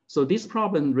 So this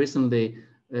problem recently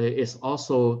is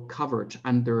also covered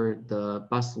under the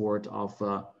buzzword of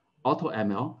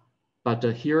AutoML, but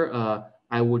here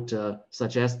I would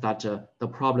suggest that the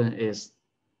problem is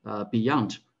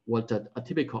beyond what a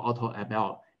typical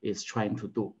AutoML is trying to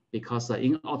do, because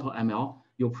in AutoML,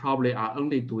 you probably are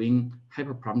only doing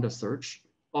hyperparameter search,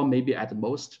 or maybe at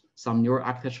most some neural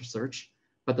architecture search,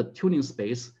 but the tuning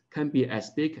space can be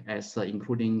as big as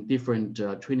including different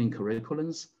training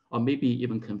curriculums, or maybe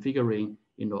even configuring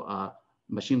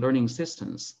machine learning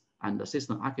systems and the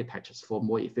system architectures for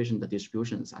more efficient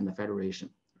distributions and the federation.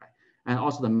 Right? And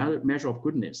also the measure of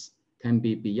goodness can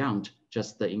be beyond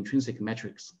just the intrinsic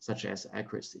metrics such as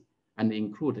accuracy, and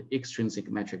include extrinsic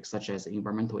metrics such as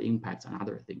environmental impacts and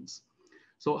other things.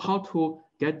 So how to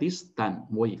get this done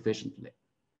more efficiently?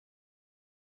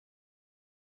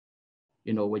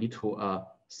 We need to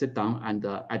sit down and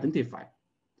identify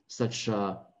such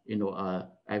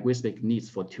algorithmic needs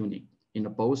for tuning,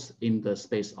 both in the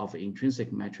space of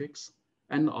intrinsic metrics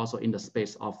and also in the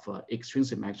space of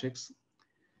extrinsic metrics.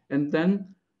 And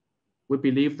then we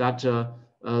believe that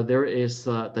there is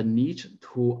the need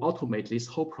to automate this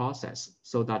whole process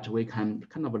so that we can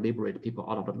kind of liberate people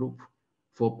out of the loop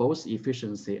for both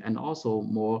efficiency and also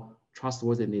more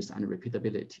trustworthiness and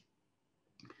repeatability.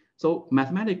 So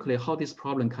mathematically, how this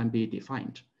problem can be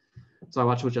defined. So I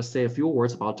want to just say a few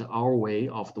words about our way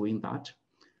of doing that.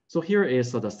 So here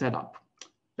is the setup.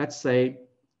 Let's say,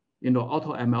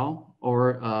 AutoML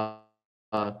or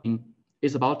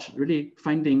is about really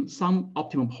finding some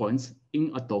optimum points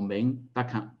in a domain that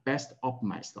can best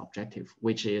optimize the objective,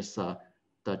 which is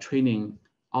the training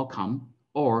outcome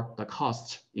or the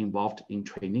cost involved in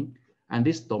training. And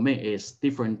this domain is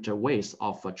different ways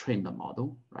of train the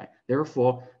model, right?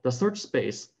 Therefore, the search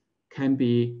space can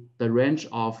be the range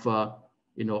of all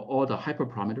the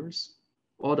hyperparameters,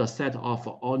 or the set of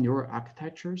all neural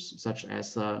architectures, such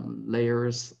as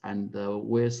layers and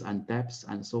width and depth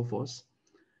and so forth.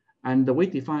 And we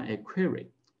define a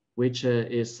query, which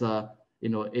is a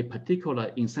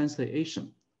particular instantiation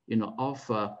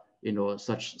of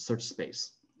such search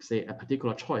space, say a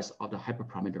particular choice of the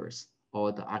hyperparameters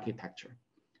or the architecture.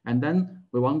 And then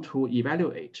we want to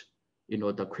evaluate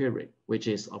the query, which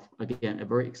is, again, a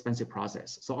very expensive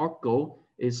process. So our goal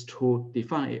is to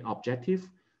define an objective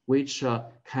which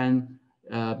can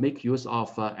make use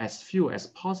of as few as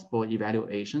possible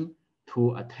evaluation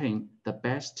to attain the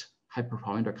best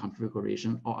hyperparameter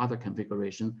configuration or other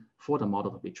configuration for the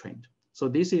model to be trained. So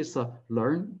this is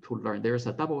learn to learn. There's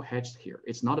a double hedge here.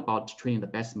 It's not about training the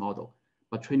best model,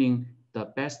 but training the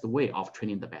best way of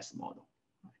training the best model.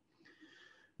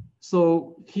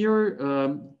 So here,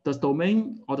 the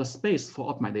domain or the space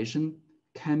for optimization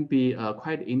can be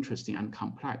quite interesting and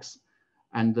complex.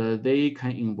 And they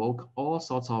can invoke all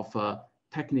sorts of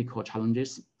technical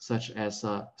challenges, such as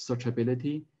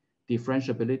searchability,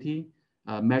 differentiability,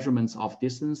 measurements of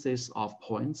distances of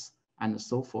points, and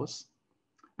so forth.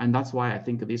 And that's why I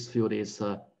think this field is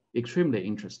extremely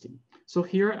interesting. So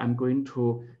here I'm going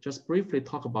to just briefly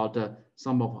talk about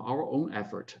some of our own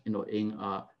effort, in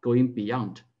going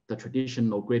beyond the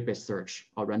traditional grid-based search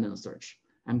or random search.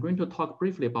 I'm going to talk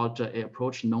briefly about an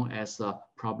approach known as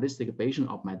probabilistic Bayesian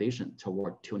optimization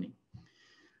toward tuning.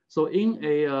 So in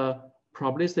a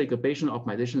probabilistic Bayesian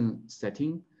optimization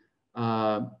setting,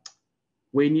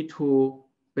 we need to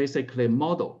basically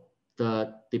model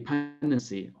the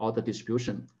dependency or the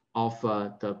distribution of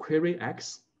the query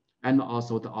X and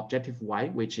also the objective Y,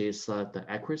 which is the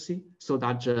accuracy, so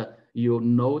that you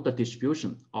know the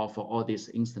distribution of all these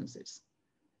instances.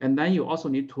 And then you also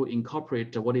need to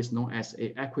incorporate what is known as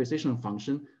an acquisition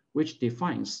function, which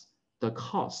defines the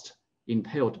cost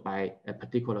entailed by a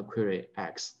particular query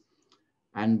X.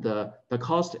 And the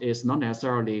cost is not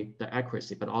necessarily the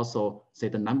accuracy, but also say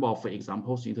the number of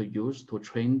examples you need to use to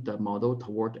train the model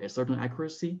toward a certain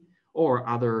accuracy or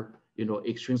other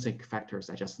extrinsic factors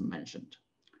I just mentioned.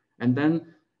 And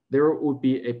then there would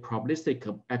be a probabilistic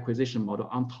acquisition model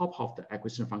on top of the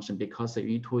acquisition function because you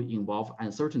need to involve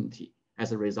uncertainty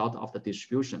as a result of the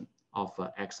distribution of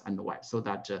X and Y, so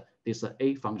that this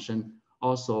A function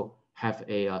also have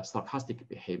a stochastic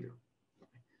behavior.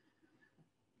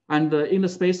 And in the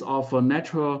space of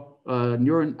natural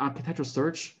neural architecture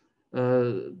search,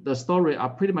 the story are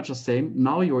pretty much the same.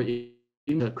 Now your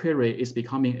query is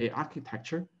becoming an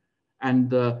architecture, and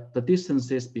the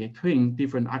distances between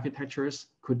different architectures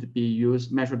could be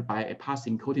measured by a path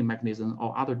encoding mechanism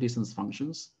or other distance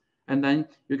functions. And then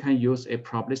you can use a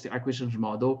probabilistic acquisition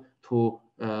model to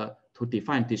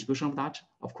define distribution of that.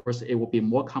 Of course, it will be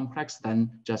more complex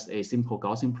than just a simple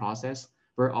Gaussian process.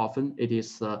 Very often it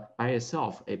is by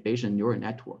itself a Bayesian neural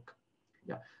network.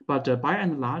 Yeah, but by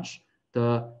and large,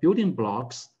 the building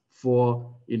blocks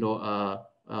for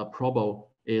probo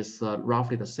is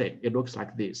roughly the same. It looks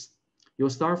like this. You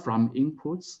start from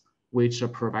inputs, which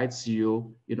provides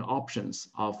you options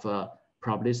of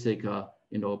probabilistic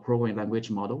programming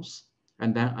language models,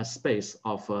 and then a space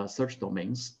of search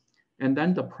domains. And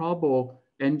then the probo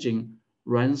engine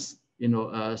runs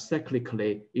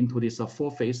cyclically into these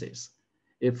 4 phases.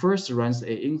 It first runs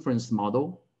an inference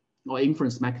model or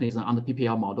inference mechanism on the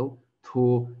PPL model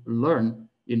to learn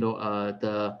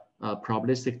the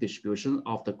probabilistic distribution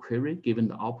of the query given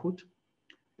the output.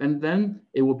 And then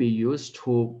it will be used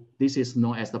to, this is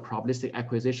known as the probabilistic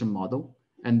acquisition model.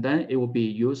 And then it will be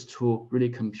used to really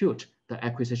compute the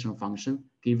acquisition function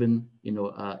given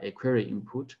a query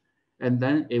input. And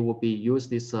then it will be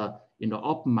used this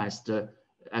optimized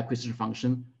acquisition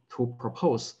function to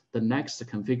propose the next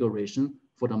configuration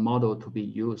for the model to be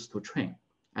used to train,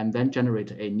 and then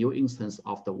generate a new instance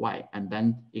of the Y, and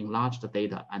then enlarge the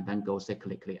data, and then go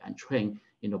cyclically and train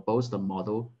both the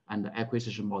model and the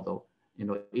acquisition model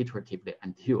iteratively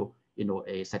until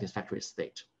a satisfactory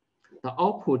state. The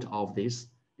output of this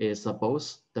is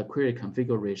both the query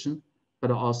configuration, but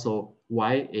also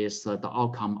Y is the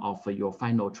outcome of your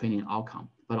final training outcome,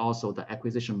 but also the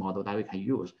acquisition model that we can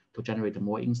use to generate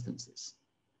more instances.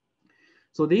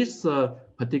 So this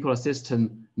particular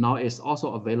system now is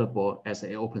also available as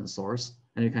an open source,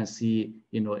 and you can see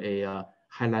a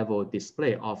high-level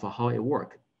display of how it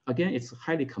works. Again, it's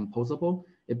highly composable.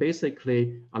 It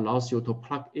basically allows you to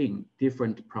plug in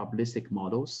different probabilistic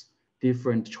models,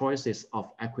 different choices of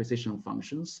acquisition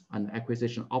functions and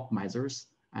acquisition optimizers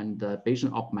and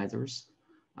Bayesian optimizers.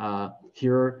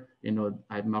 Here,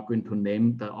 I'm not going to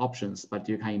name the options, but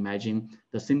you can imagine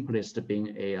the simplest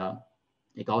being a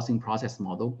Gaussian process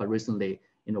model. But recently,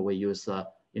 we use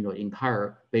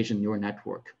entire Bayesian neural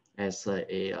network as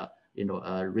a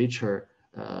richer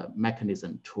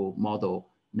mechanism to model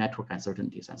network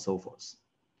uncertainties and so forth.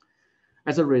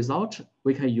 As a result,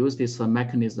 we can use this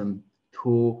mechanism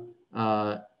to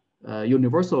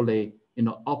universally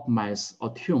optimize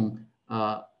or tune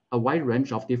a wide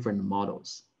range of different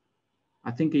models.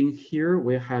 I think in here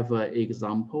we have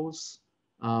examples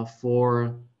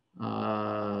for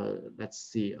let's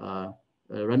see,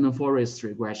 random forest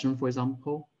regression, for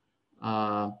example.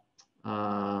 I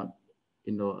don't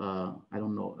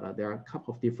know, there are a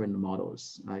couple of different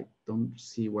models. I don't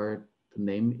see where the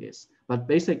name is, but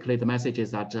basically the message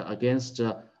is that against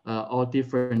all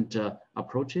different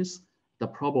approaches, the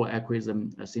probo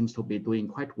algorithm seems to be doing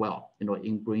quite well,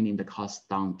 in bringing the cost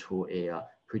down to a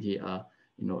pretty,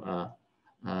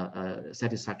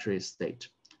 satisfactory state.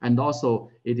 And also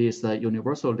it is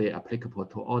universally applicable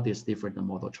to all these different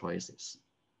model choices.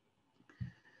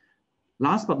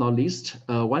 Last but not least,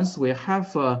 once we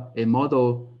have a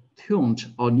model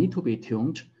tuned or need to be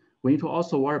tuned, we need to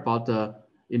also worry about the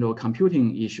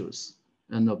computing issues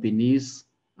beneath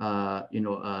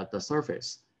the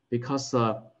surface, because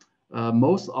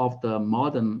most of the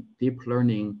modern deep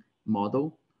learning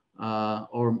model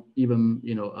or even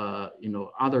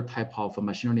other type of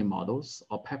machine learning models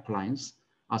or pipelines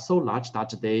are so large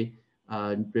that they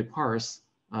requires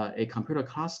a computer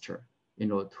cluster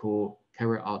to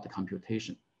carry out the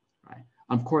computation, right?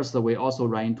 Of course, we also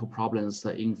run into problems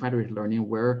in federated learning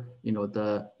where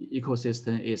the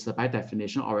ecosystem is by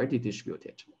definition already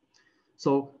distributed.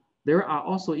 So there are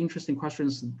also interesting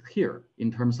questions here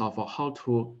in terms of how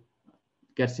to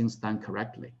get things done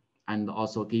correctly and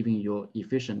also giving you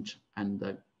efficient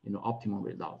and optimal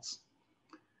results.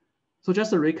 So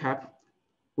just a recap,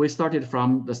 we started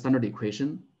from the standard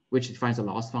equation, which defines a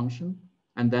loss function.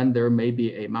 And then there may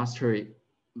be a master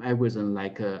algorithm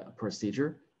like a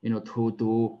procedure, to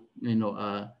do,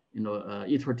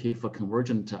 iterative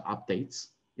convergent updates,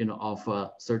 of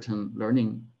certain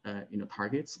learning,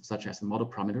 targets, such as model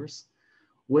parameters.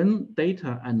 When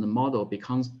data and the model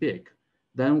becomes big,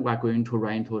 then we're going to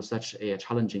run into such a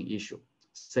challenging issue.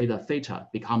 Say the theta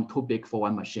become too big for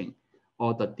one machine,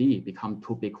 or the D become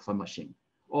too big for a machine,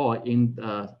 or in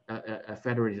a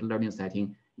federated learning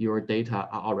setting, your data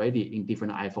are already in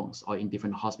different iPhones or in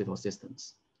different hospital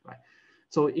systems, right?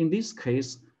 So in this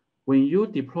case, when you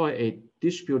deploy a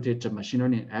distributed machine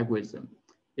learning algorithm,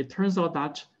 it turns out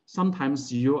that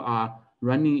sometimes you are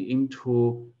running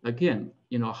into, again,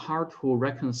 hard to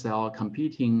reconcile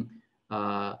competing,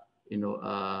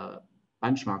 benchmarks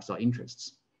or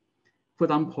interests. For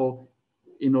example,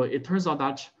 it turns out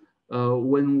that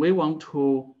when we want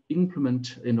to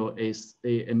implement,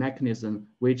 a mechanism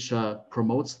which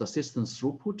promotes the system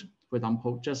throughput, for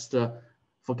example, just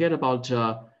forget about,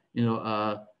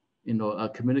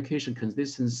 communication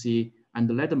consistency and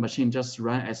let the machine just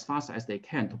run as fast as they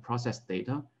can to process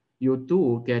data. You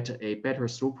do get a better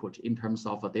throughput in terms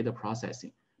of data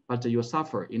processing, but you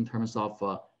suffer in terms of,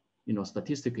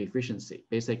 statistical efficiency.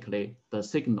 Basically, the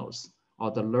signals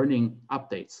or the learning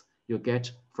updates you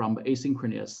get from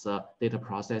asynchronous data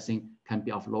processing can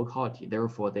be of low quality.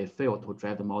 Therefore, they fail to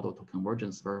drive the model to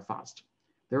convergence very fast.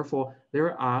 Therefore,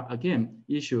 there are, again,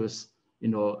 issues,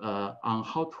 on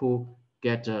how to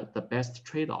get the best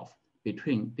trade-off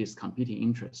between these competing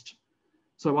interests.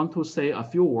 So I want to say a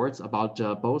few words about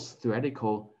both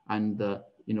theoretical and,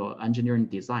 engineering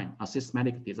design, a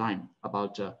systematic design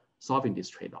about solving this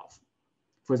trade-off.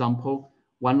 For example,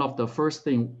 one of the first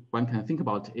things one can think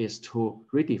about is to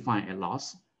redefine a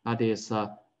loss, that is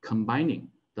combining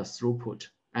the throughput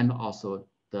and also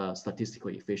the statistical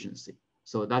efficiency.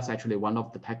 So that's actually one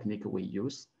of the techniques we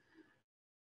use.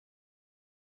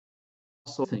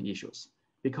 Certain issues,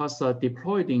 because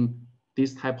deploying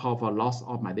this type of loss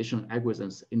optimization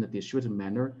algorithms in a distributed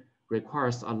manner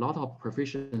requires a lot of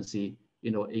proficiency,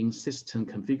 in system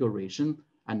configuration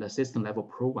and the system level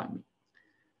programming.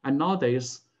 And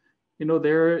nowadays,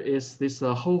 there is this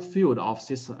whole field of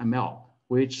system ML,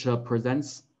 which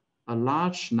presents a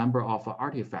large number of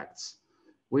artifacts,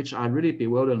 which are really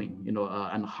bewildering,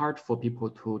 and hard for people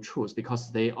to choose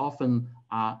because they often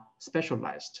are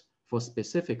specialized for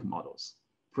specific models.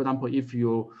 For example, if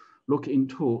you look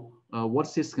into what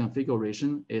system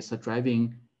configuration is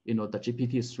driving, the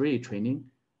GPT-3 training,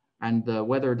 and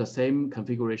whether the same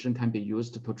configuration can be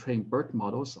used to train BERT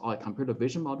models or computer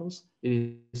vision models,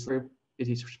 it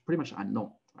is pretty much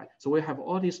unknown, right? So we have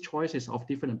all these choices of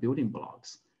different building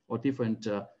blocks or different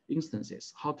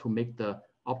instances, how to make the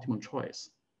optimal choice.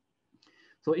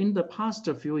 So in the past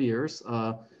few years,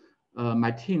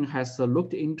 my team has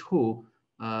looked into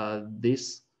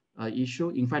this issue.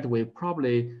 In fact, we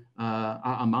probably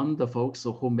are among the folks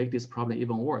who make this problem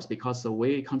even worse because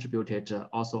we contributed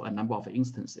also a number of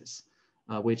instances,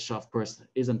 which of course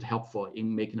isn't helpful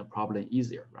in making the problem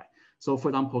easier, right? So for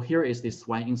example, here is this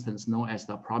one instance known as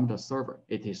the parameter server.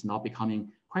 It is now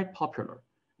becoming quite popular,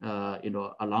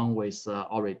 along with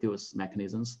all reduce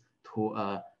mechanisms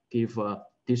to give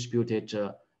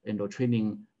distributed,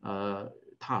 training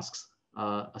tasks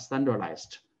a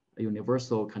standardized,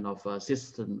 universal kind of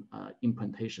system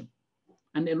implementation.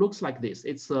 And it looks like this.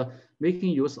 It's making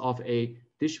use of a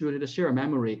distributed shared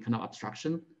memory kind of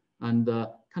abstraction and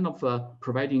kind of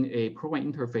providing a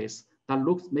program interface that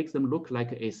makes them look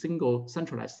like a single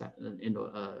centralized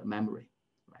memory.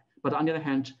 Right? But on the other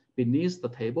hand, beneath the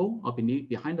table or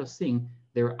behind the scene,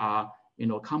 there are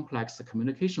complex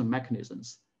communication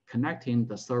mechanisms connecting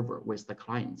the server with the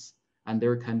clients, and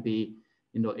there can be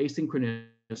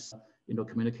asynchronous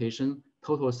communication,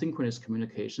 total synchronous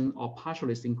communication, or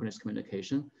partially synchronous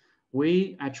communication.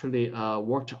 We actually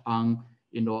worked on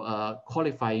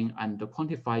qualifying and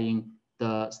quantifying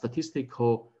the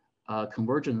statistical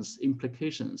convergence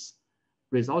implications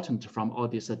resultant from all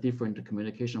these different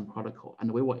communication protocol,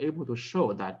 and we were able to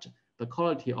show that the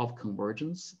quality of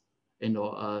convergence,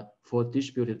 for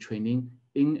distributed training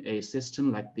in a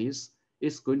system like this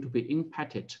is going to be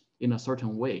impacted in a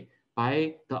certain way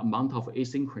by the amount of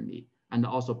asynchrony and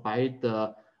also by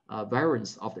the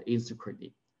variance of the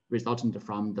asynchrony resulting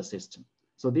from the system.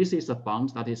 So this is a bound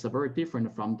that is very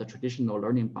different from the traditional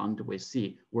learning bound we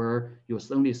see, where you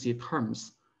only see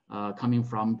terms coming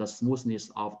from the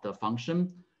smoothness of the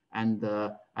function and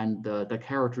the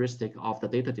characteristic of the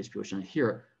data distribution.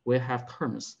 Here, we have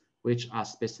terms which are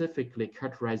specifically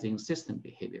characterizing system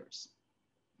behaviors.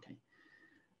 Okay.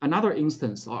 Another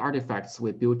instance or artifacts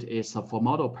we built is for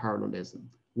model parallelism,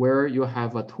 where you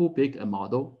have a too big a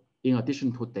model in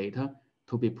addition to data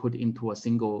to be put into a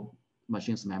single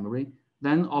machine's memory.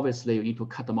 Then obviously you need to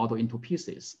cut the model into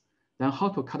pieces. Then how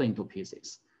to cut it into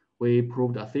pieces? We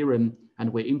proved a theorem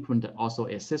and we implemented also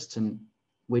a system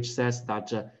which says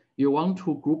that you want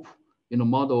to group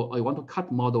model, or you want to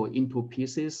cut model into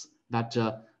pieces that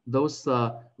those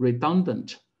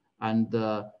redundant and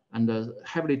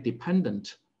heavily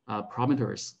dependent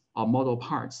parameters or model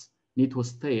parts need to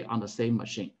stay on the same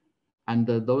machine. And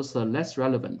those less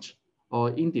relevant or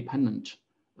independent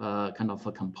kind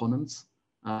of components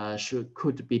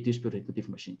could be distributed to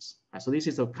different machines. Right? So this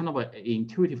is a kind of an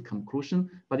intuitive conclusion,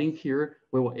 but in here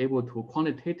we were able to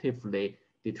quantitatively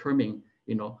determine,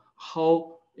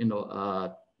 how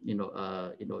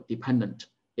dependent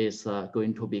is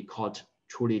going to be called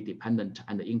truly dependent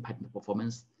and impact the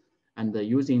performance, and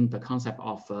using the concept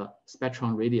of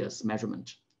spectrum radius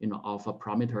measurement, of a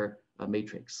parameter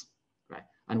matrix, right?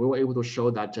 And we were able to show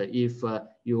that if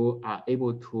you are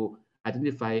able to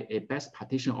identify a best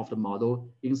partition of the model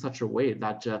in such a way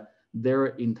that their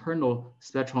internal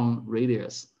spectrum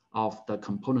radius of the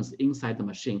components inside the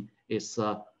machine is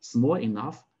small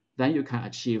enough, then you can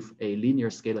achieve a linear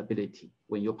scalability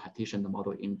when you partition the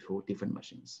model into different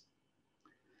machines.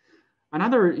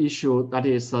 Another issue that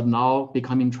is now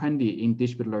becoming trendy in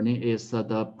distributed learning is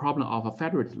the problem of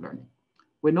federated learning.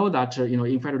 We know that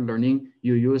in federated learning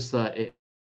you use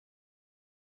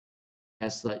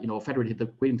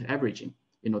federated gradient averaging,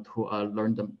 to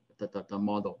learn the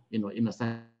model. In a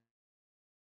sense,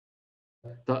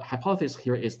 the hypothesis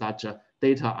here is that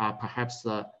data are perhaps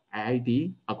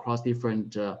IID across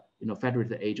different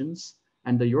federated agents,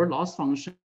 and your loss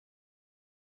function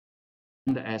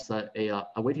as a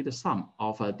weighted sum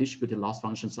of distributed loss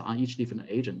functions on each different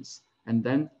agents, and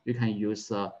then you can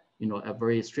use a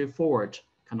very straightforward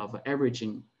kind of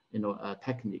averaging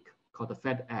technique called the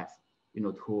FedF,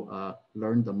 to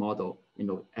learn the model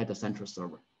at the central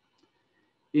server.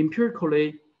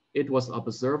 Empirically, it was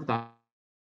observed that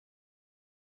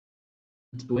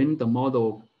when the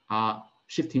model are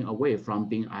shifting away from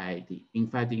being IID. In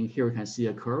fact, in here you can see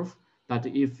a curve that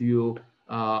if you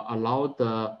allow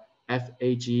the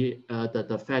FAG,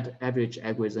 the Fed average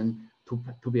algorithm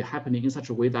to be happening in such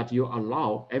a way that you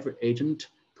allow every agent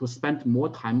to spend more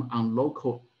time on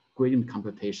local gradient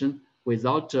computation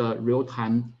without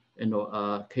real-time,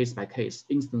 case by case,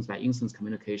 instance by instance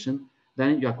communication,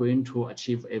 then you are going to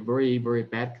achieve a very, very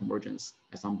bad convergence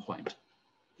at some point.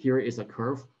 Here is a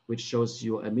curve which shows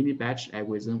you a mini batch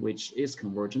algorithm which is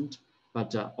convergent,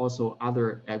 but also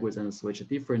other algorithms which are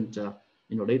different,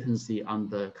 latency on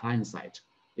the client side.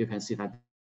 You can see that.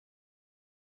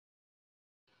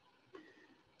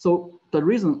 So the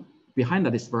reason behind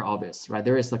that is very obvious, right?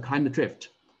 There is a client drift,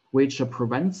 which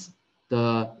prevents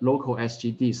the local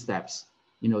SGD steps,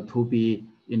 to be,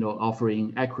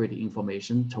 offering accurate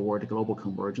information toward global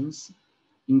convergence.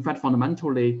 In fact,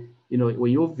 fundamentally,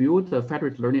 when you view the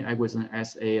federated learning algorithm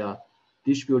as a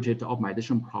distributed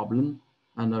optimization problem,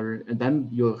 and then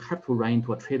you have to run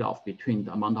into a trade-off between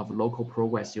the amount of local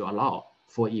progress you allow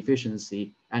for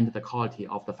efficiency and the quality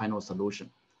of the final solution,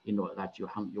 that you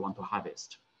want to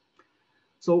harvest.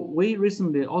 So we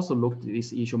recently also looked at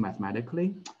this issue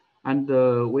mathematically, and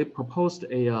we proposed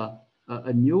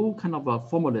a new kind of a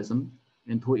formalism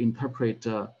and to interpret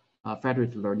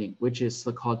federated learning, which is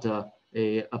called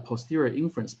a posterior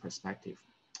inference perspective.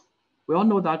 We all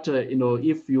know that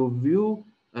if you view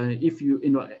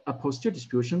a posterior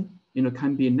distribution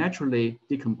can be naturally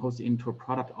decomposed into a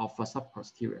product of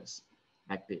sub-posteriors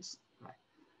like this, right?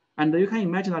 And you can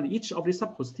imagine that each of these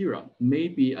sub-posterior may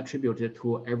be attributed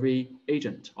to every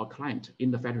agent or client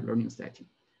in the federated learning setting,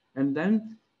 and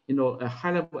then a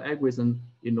high-level algorithm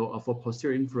for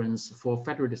posterior inference for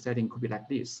federated setting could be like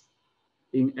this.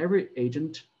 In every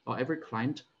agent or every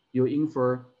client, you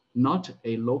infer not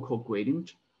a local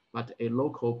gradient, but a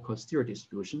local posterior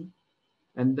distribution.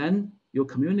 And then you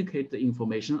communicate the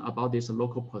information about this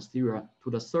local posterior to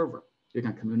the server. You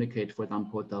can communicate, for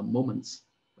example, the moments,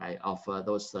 right, of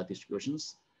those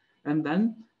distributions. And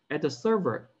then at the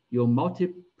server, you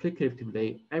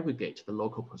multiplicatively aggregate the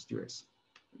local posteriors.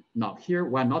 Now here,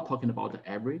 we're not talking about the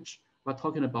average, we're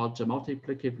talking about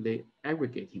multiplicatively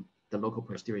aggregating the local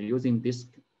posterior using this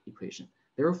equation.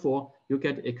 Therefore, you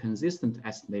get a consistent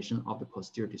estimation of the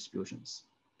posterior distributions.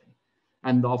 Okay.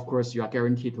 And of course, you are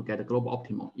guaranteed to get a global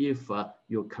optimum if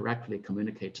you correctly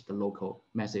communicate the local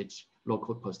message,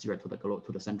 local posterior to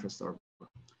the central server.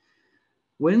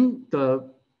 When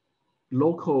the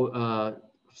local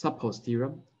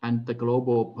sub-posterior and the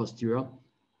global posterior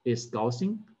is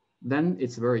Gaussian, then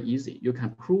it's very easy. You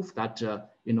can prove that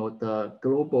the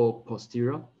global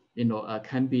posterior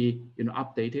can be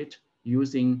updated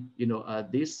using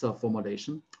this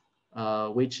formulation,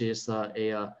 which is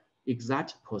a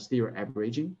exact posterior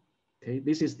averaging. Okay,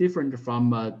 this is different from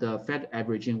the Fed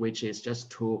averaging, which is just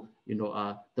to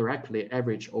directly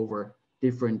average over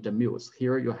different mules.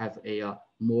 Here you have a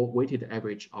more weighted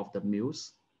average of the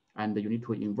mules, and you need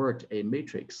to invert a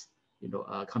matrix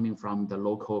coming from the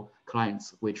local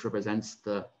clients, which represents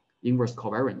the inverse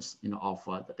covariance of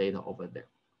the data over there.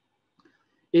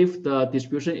 If the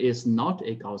distribution is not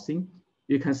a Gaussian,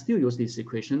 you can still use this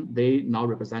equation. They now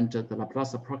represent the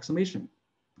Laplace approximation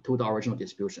to the original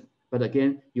distribution. But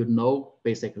again,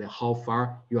 basically how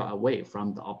far you are away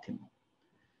from the optimal.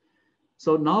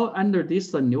 So now under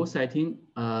this new setting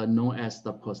known as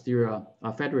the posterior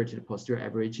federated posterior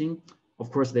averaging, of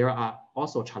course, there are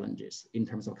also challenges in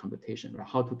terms of computation, right?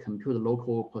 How to compute the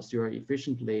local posterior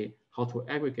efficiently, how to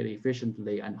aggregate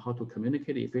efficiently, and how to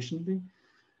communicate efficiently.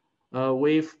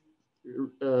 We've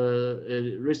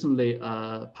recently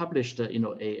published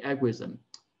a algorithm,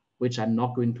 which I'm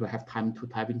not going to have time to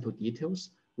dive into details,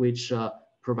 which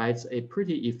provides a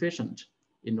pretty efficient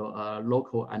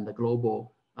local and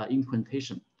global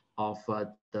implementation of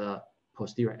the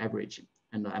posterior averaging.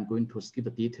 And I'm going to skip the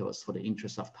details for the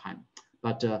interest of time.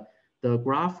 But the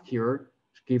graph here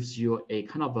gives you a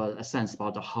kind of a sense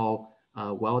about how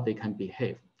well they can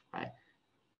behave, right?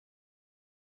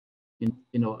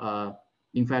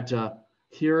 In fact,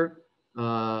 here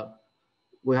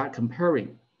we are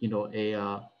comparing,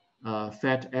 a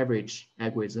Fed average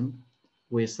algorithm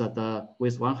with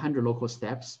 100 local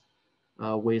steps,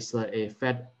 with a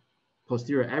Fed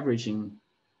posterior averaging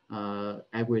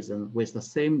algorithm with the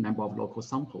same number of local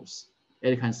samples.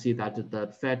 And you can see that the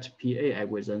Fed PA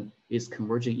algorithm is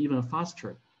converging even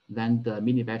faster than the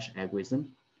mini batch algorithm,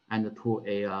 and to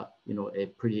a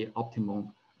pretty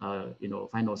optimal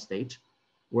final state,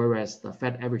 whereas the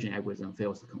Fed averaging algorithm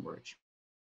fails to converge.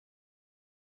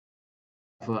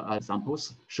 For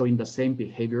examples showing the same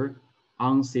behavior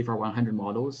on CFR 100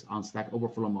 models, on Stack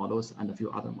Overflow models, and a few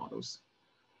other models.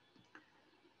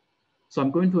 So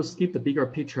I'm going to skip the bigger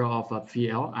picture of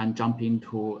PL and jump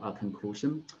into a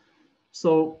conclusion.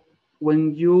 So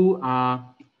when you are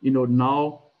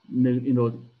now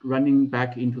running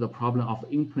back into the problem of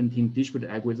implementing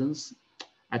distributed algorithms,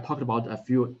 I talked about a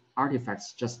few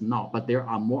artifacts just now, but there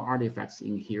are more artifacts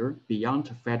in here beyond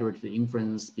federated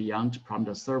inference, beyond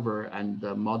parameter server and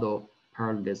the model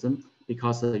parallelism,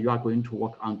 because you are going to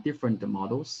work on different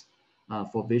models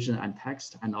for vision and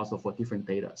text, and also for different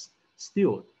data.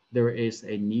 Still, there is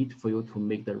a need for you to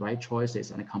make the right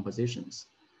choices and compositions.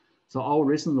 So our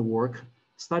recent work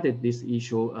studied this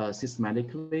issue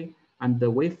systematically, and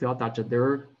we felt that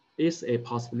there is a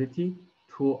possibility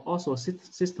to also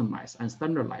systemize and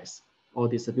standardize all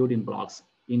these building blocks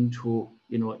into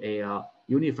a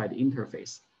unified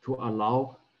interface to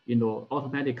allow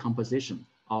automatic composition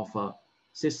of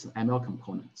sys-ML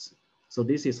components. So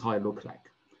this is how it looked like.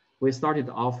 We started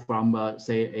off from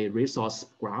say a resource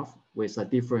graph with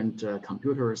different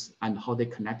computers and how they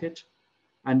connected,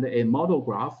 and a model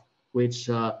graph which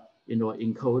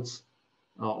encodes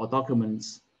or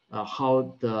documents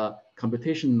how the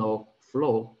computational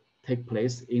flow take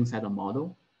place inside the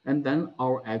model. And then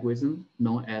our algorithm,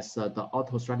 known as the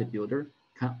auto strategy builder,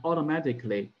 can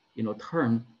automatically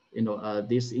turn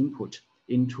this input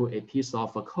into a piece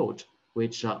of code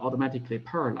which automatically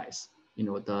parallelize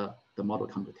the model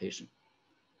computation.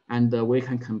 And we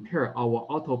can compare our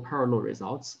auto parallel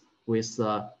results with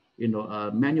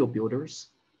manual builders,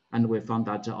 and we found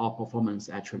that our performance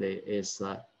actually is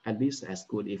at least as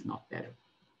good, if not better.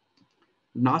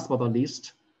 Last but not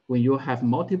least, when you have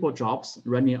multiple jobs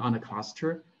running on a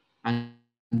cluster, and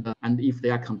if they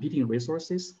are competing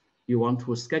resources, you want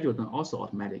to schedule them also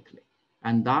automatically.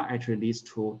 And that actually leads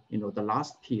to the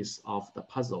last piece of the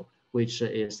puzzle, which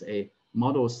is a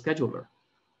model scheduler,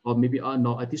 or maybe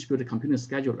a distributed computing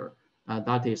scheduler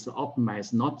that is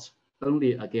optimized not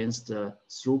only against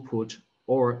throughput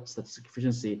or statistical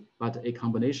efficiency, but a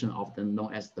combination of them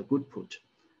known as the good put.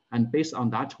 And based on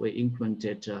that, we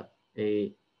implemented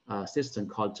a system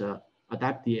called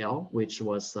AdaptDL, which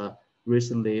was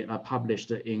recently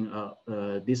published in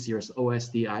this year's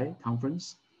OSDI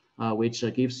conference, which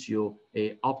gives you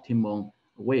an optimal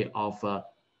way of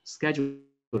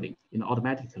scheduling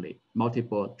automatically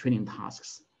multiple training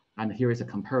tasks. And here is a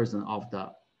comparison of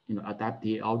the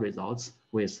AdaptDL results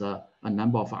with a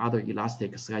number of other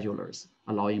elastic schedulers,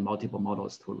 allowing multiple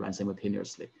models to run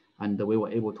simultaneously. And we were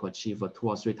able to achieve 2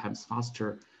 or 3 times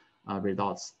faster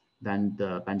results than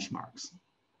the benchmarks.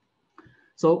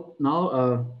 So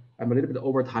now I'm a little bit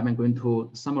over time. I'm going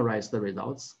to summarize the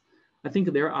results. I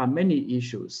think there are many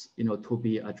issues, to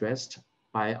be addressed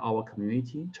by our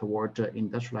community toward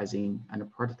industrializing and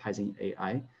prioritizing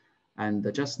AI.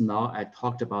 And just now I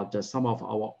talked about some of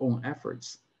our own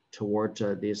efforts toward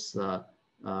this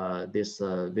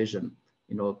vision,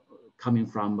 coming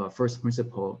from first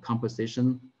principle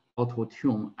composition,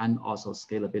 auto-tune, and also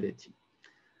scalability.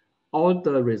 All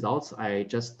the results I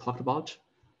just talked about,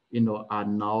 are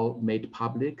now made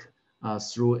public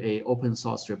through a open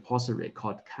source repository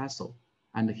called Castle.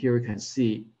 And here you can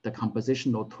see the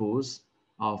compositional tools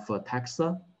of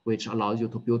Taxa, which allows you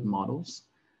to build models.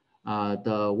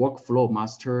 The workflow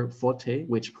master Forte,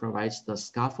 which provides the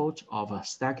scaffold of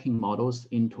stacking models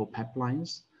into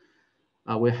pipelines.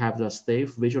 We have the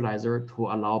Stave visualizer to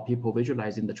allow people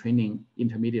visualizing the training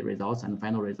intermediate results and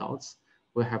final results.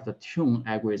 We have the Tune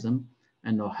algorithm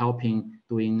and helping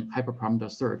doing hyperparameter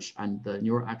search and the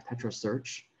neural architecture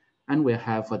search. And we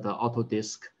have the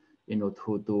Autodisk,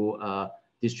 to do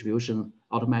distribution,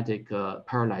 automatic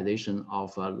parallelization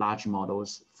of large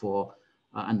models for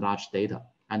and large data.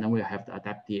 And then we have the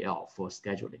AdaptDL for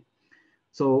scheduling.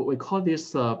 So we call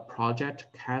this project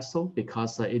Castle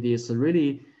because it is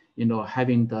really,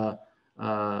 having the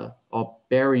or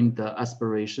bearing the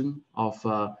aspiration of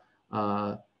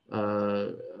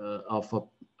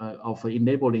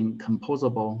enabling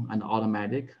composable and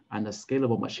automatic and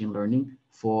scalable machine learning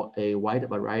for a wide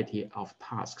variety of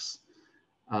tasks.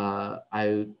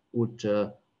 I would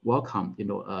welcome,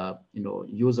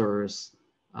 users,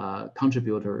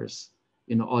 contributors,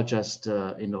 or just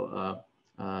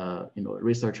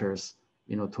researchers,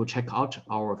 to check out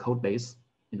our code base,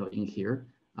 in here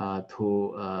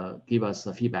to give us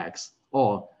feedbacks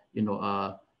or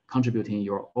contributing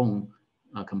your own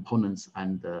components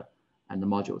and the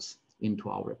modules into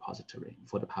our repository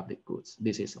for the public goods.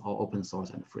 This is all open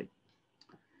source and free.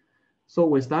 So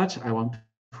with that, I want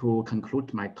to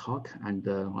conclude my talk and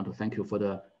want to thank you for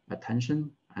the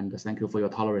attention and thank you for your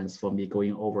tolerance for me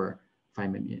going over 5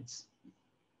 minutes.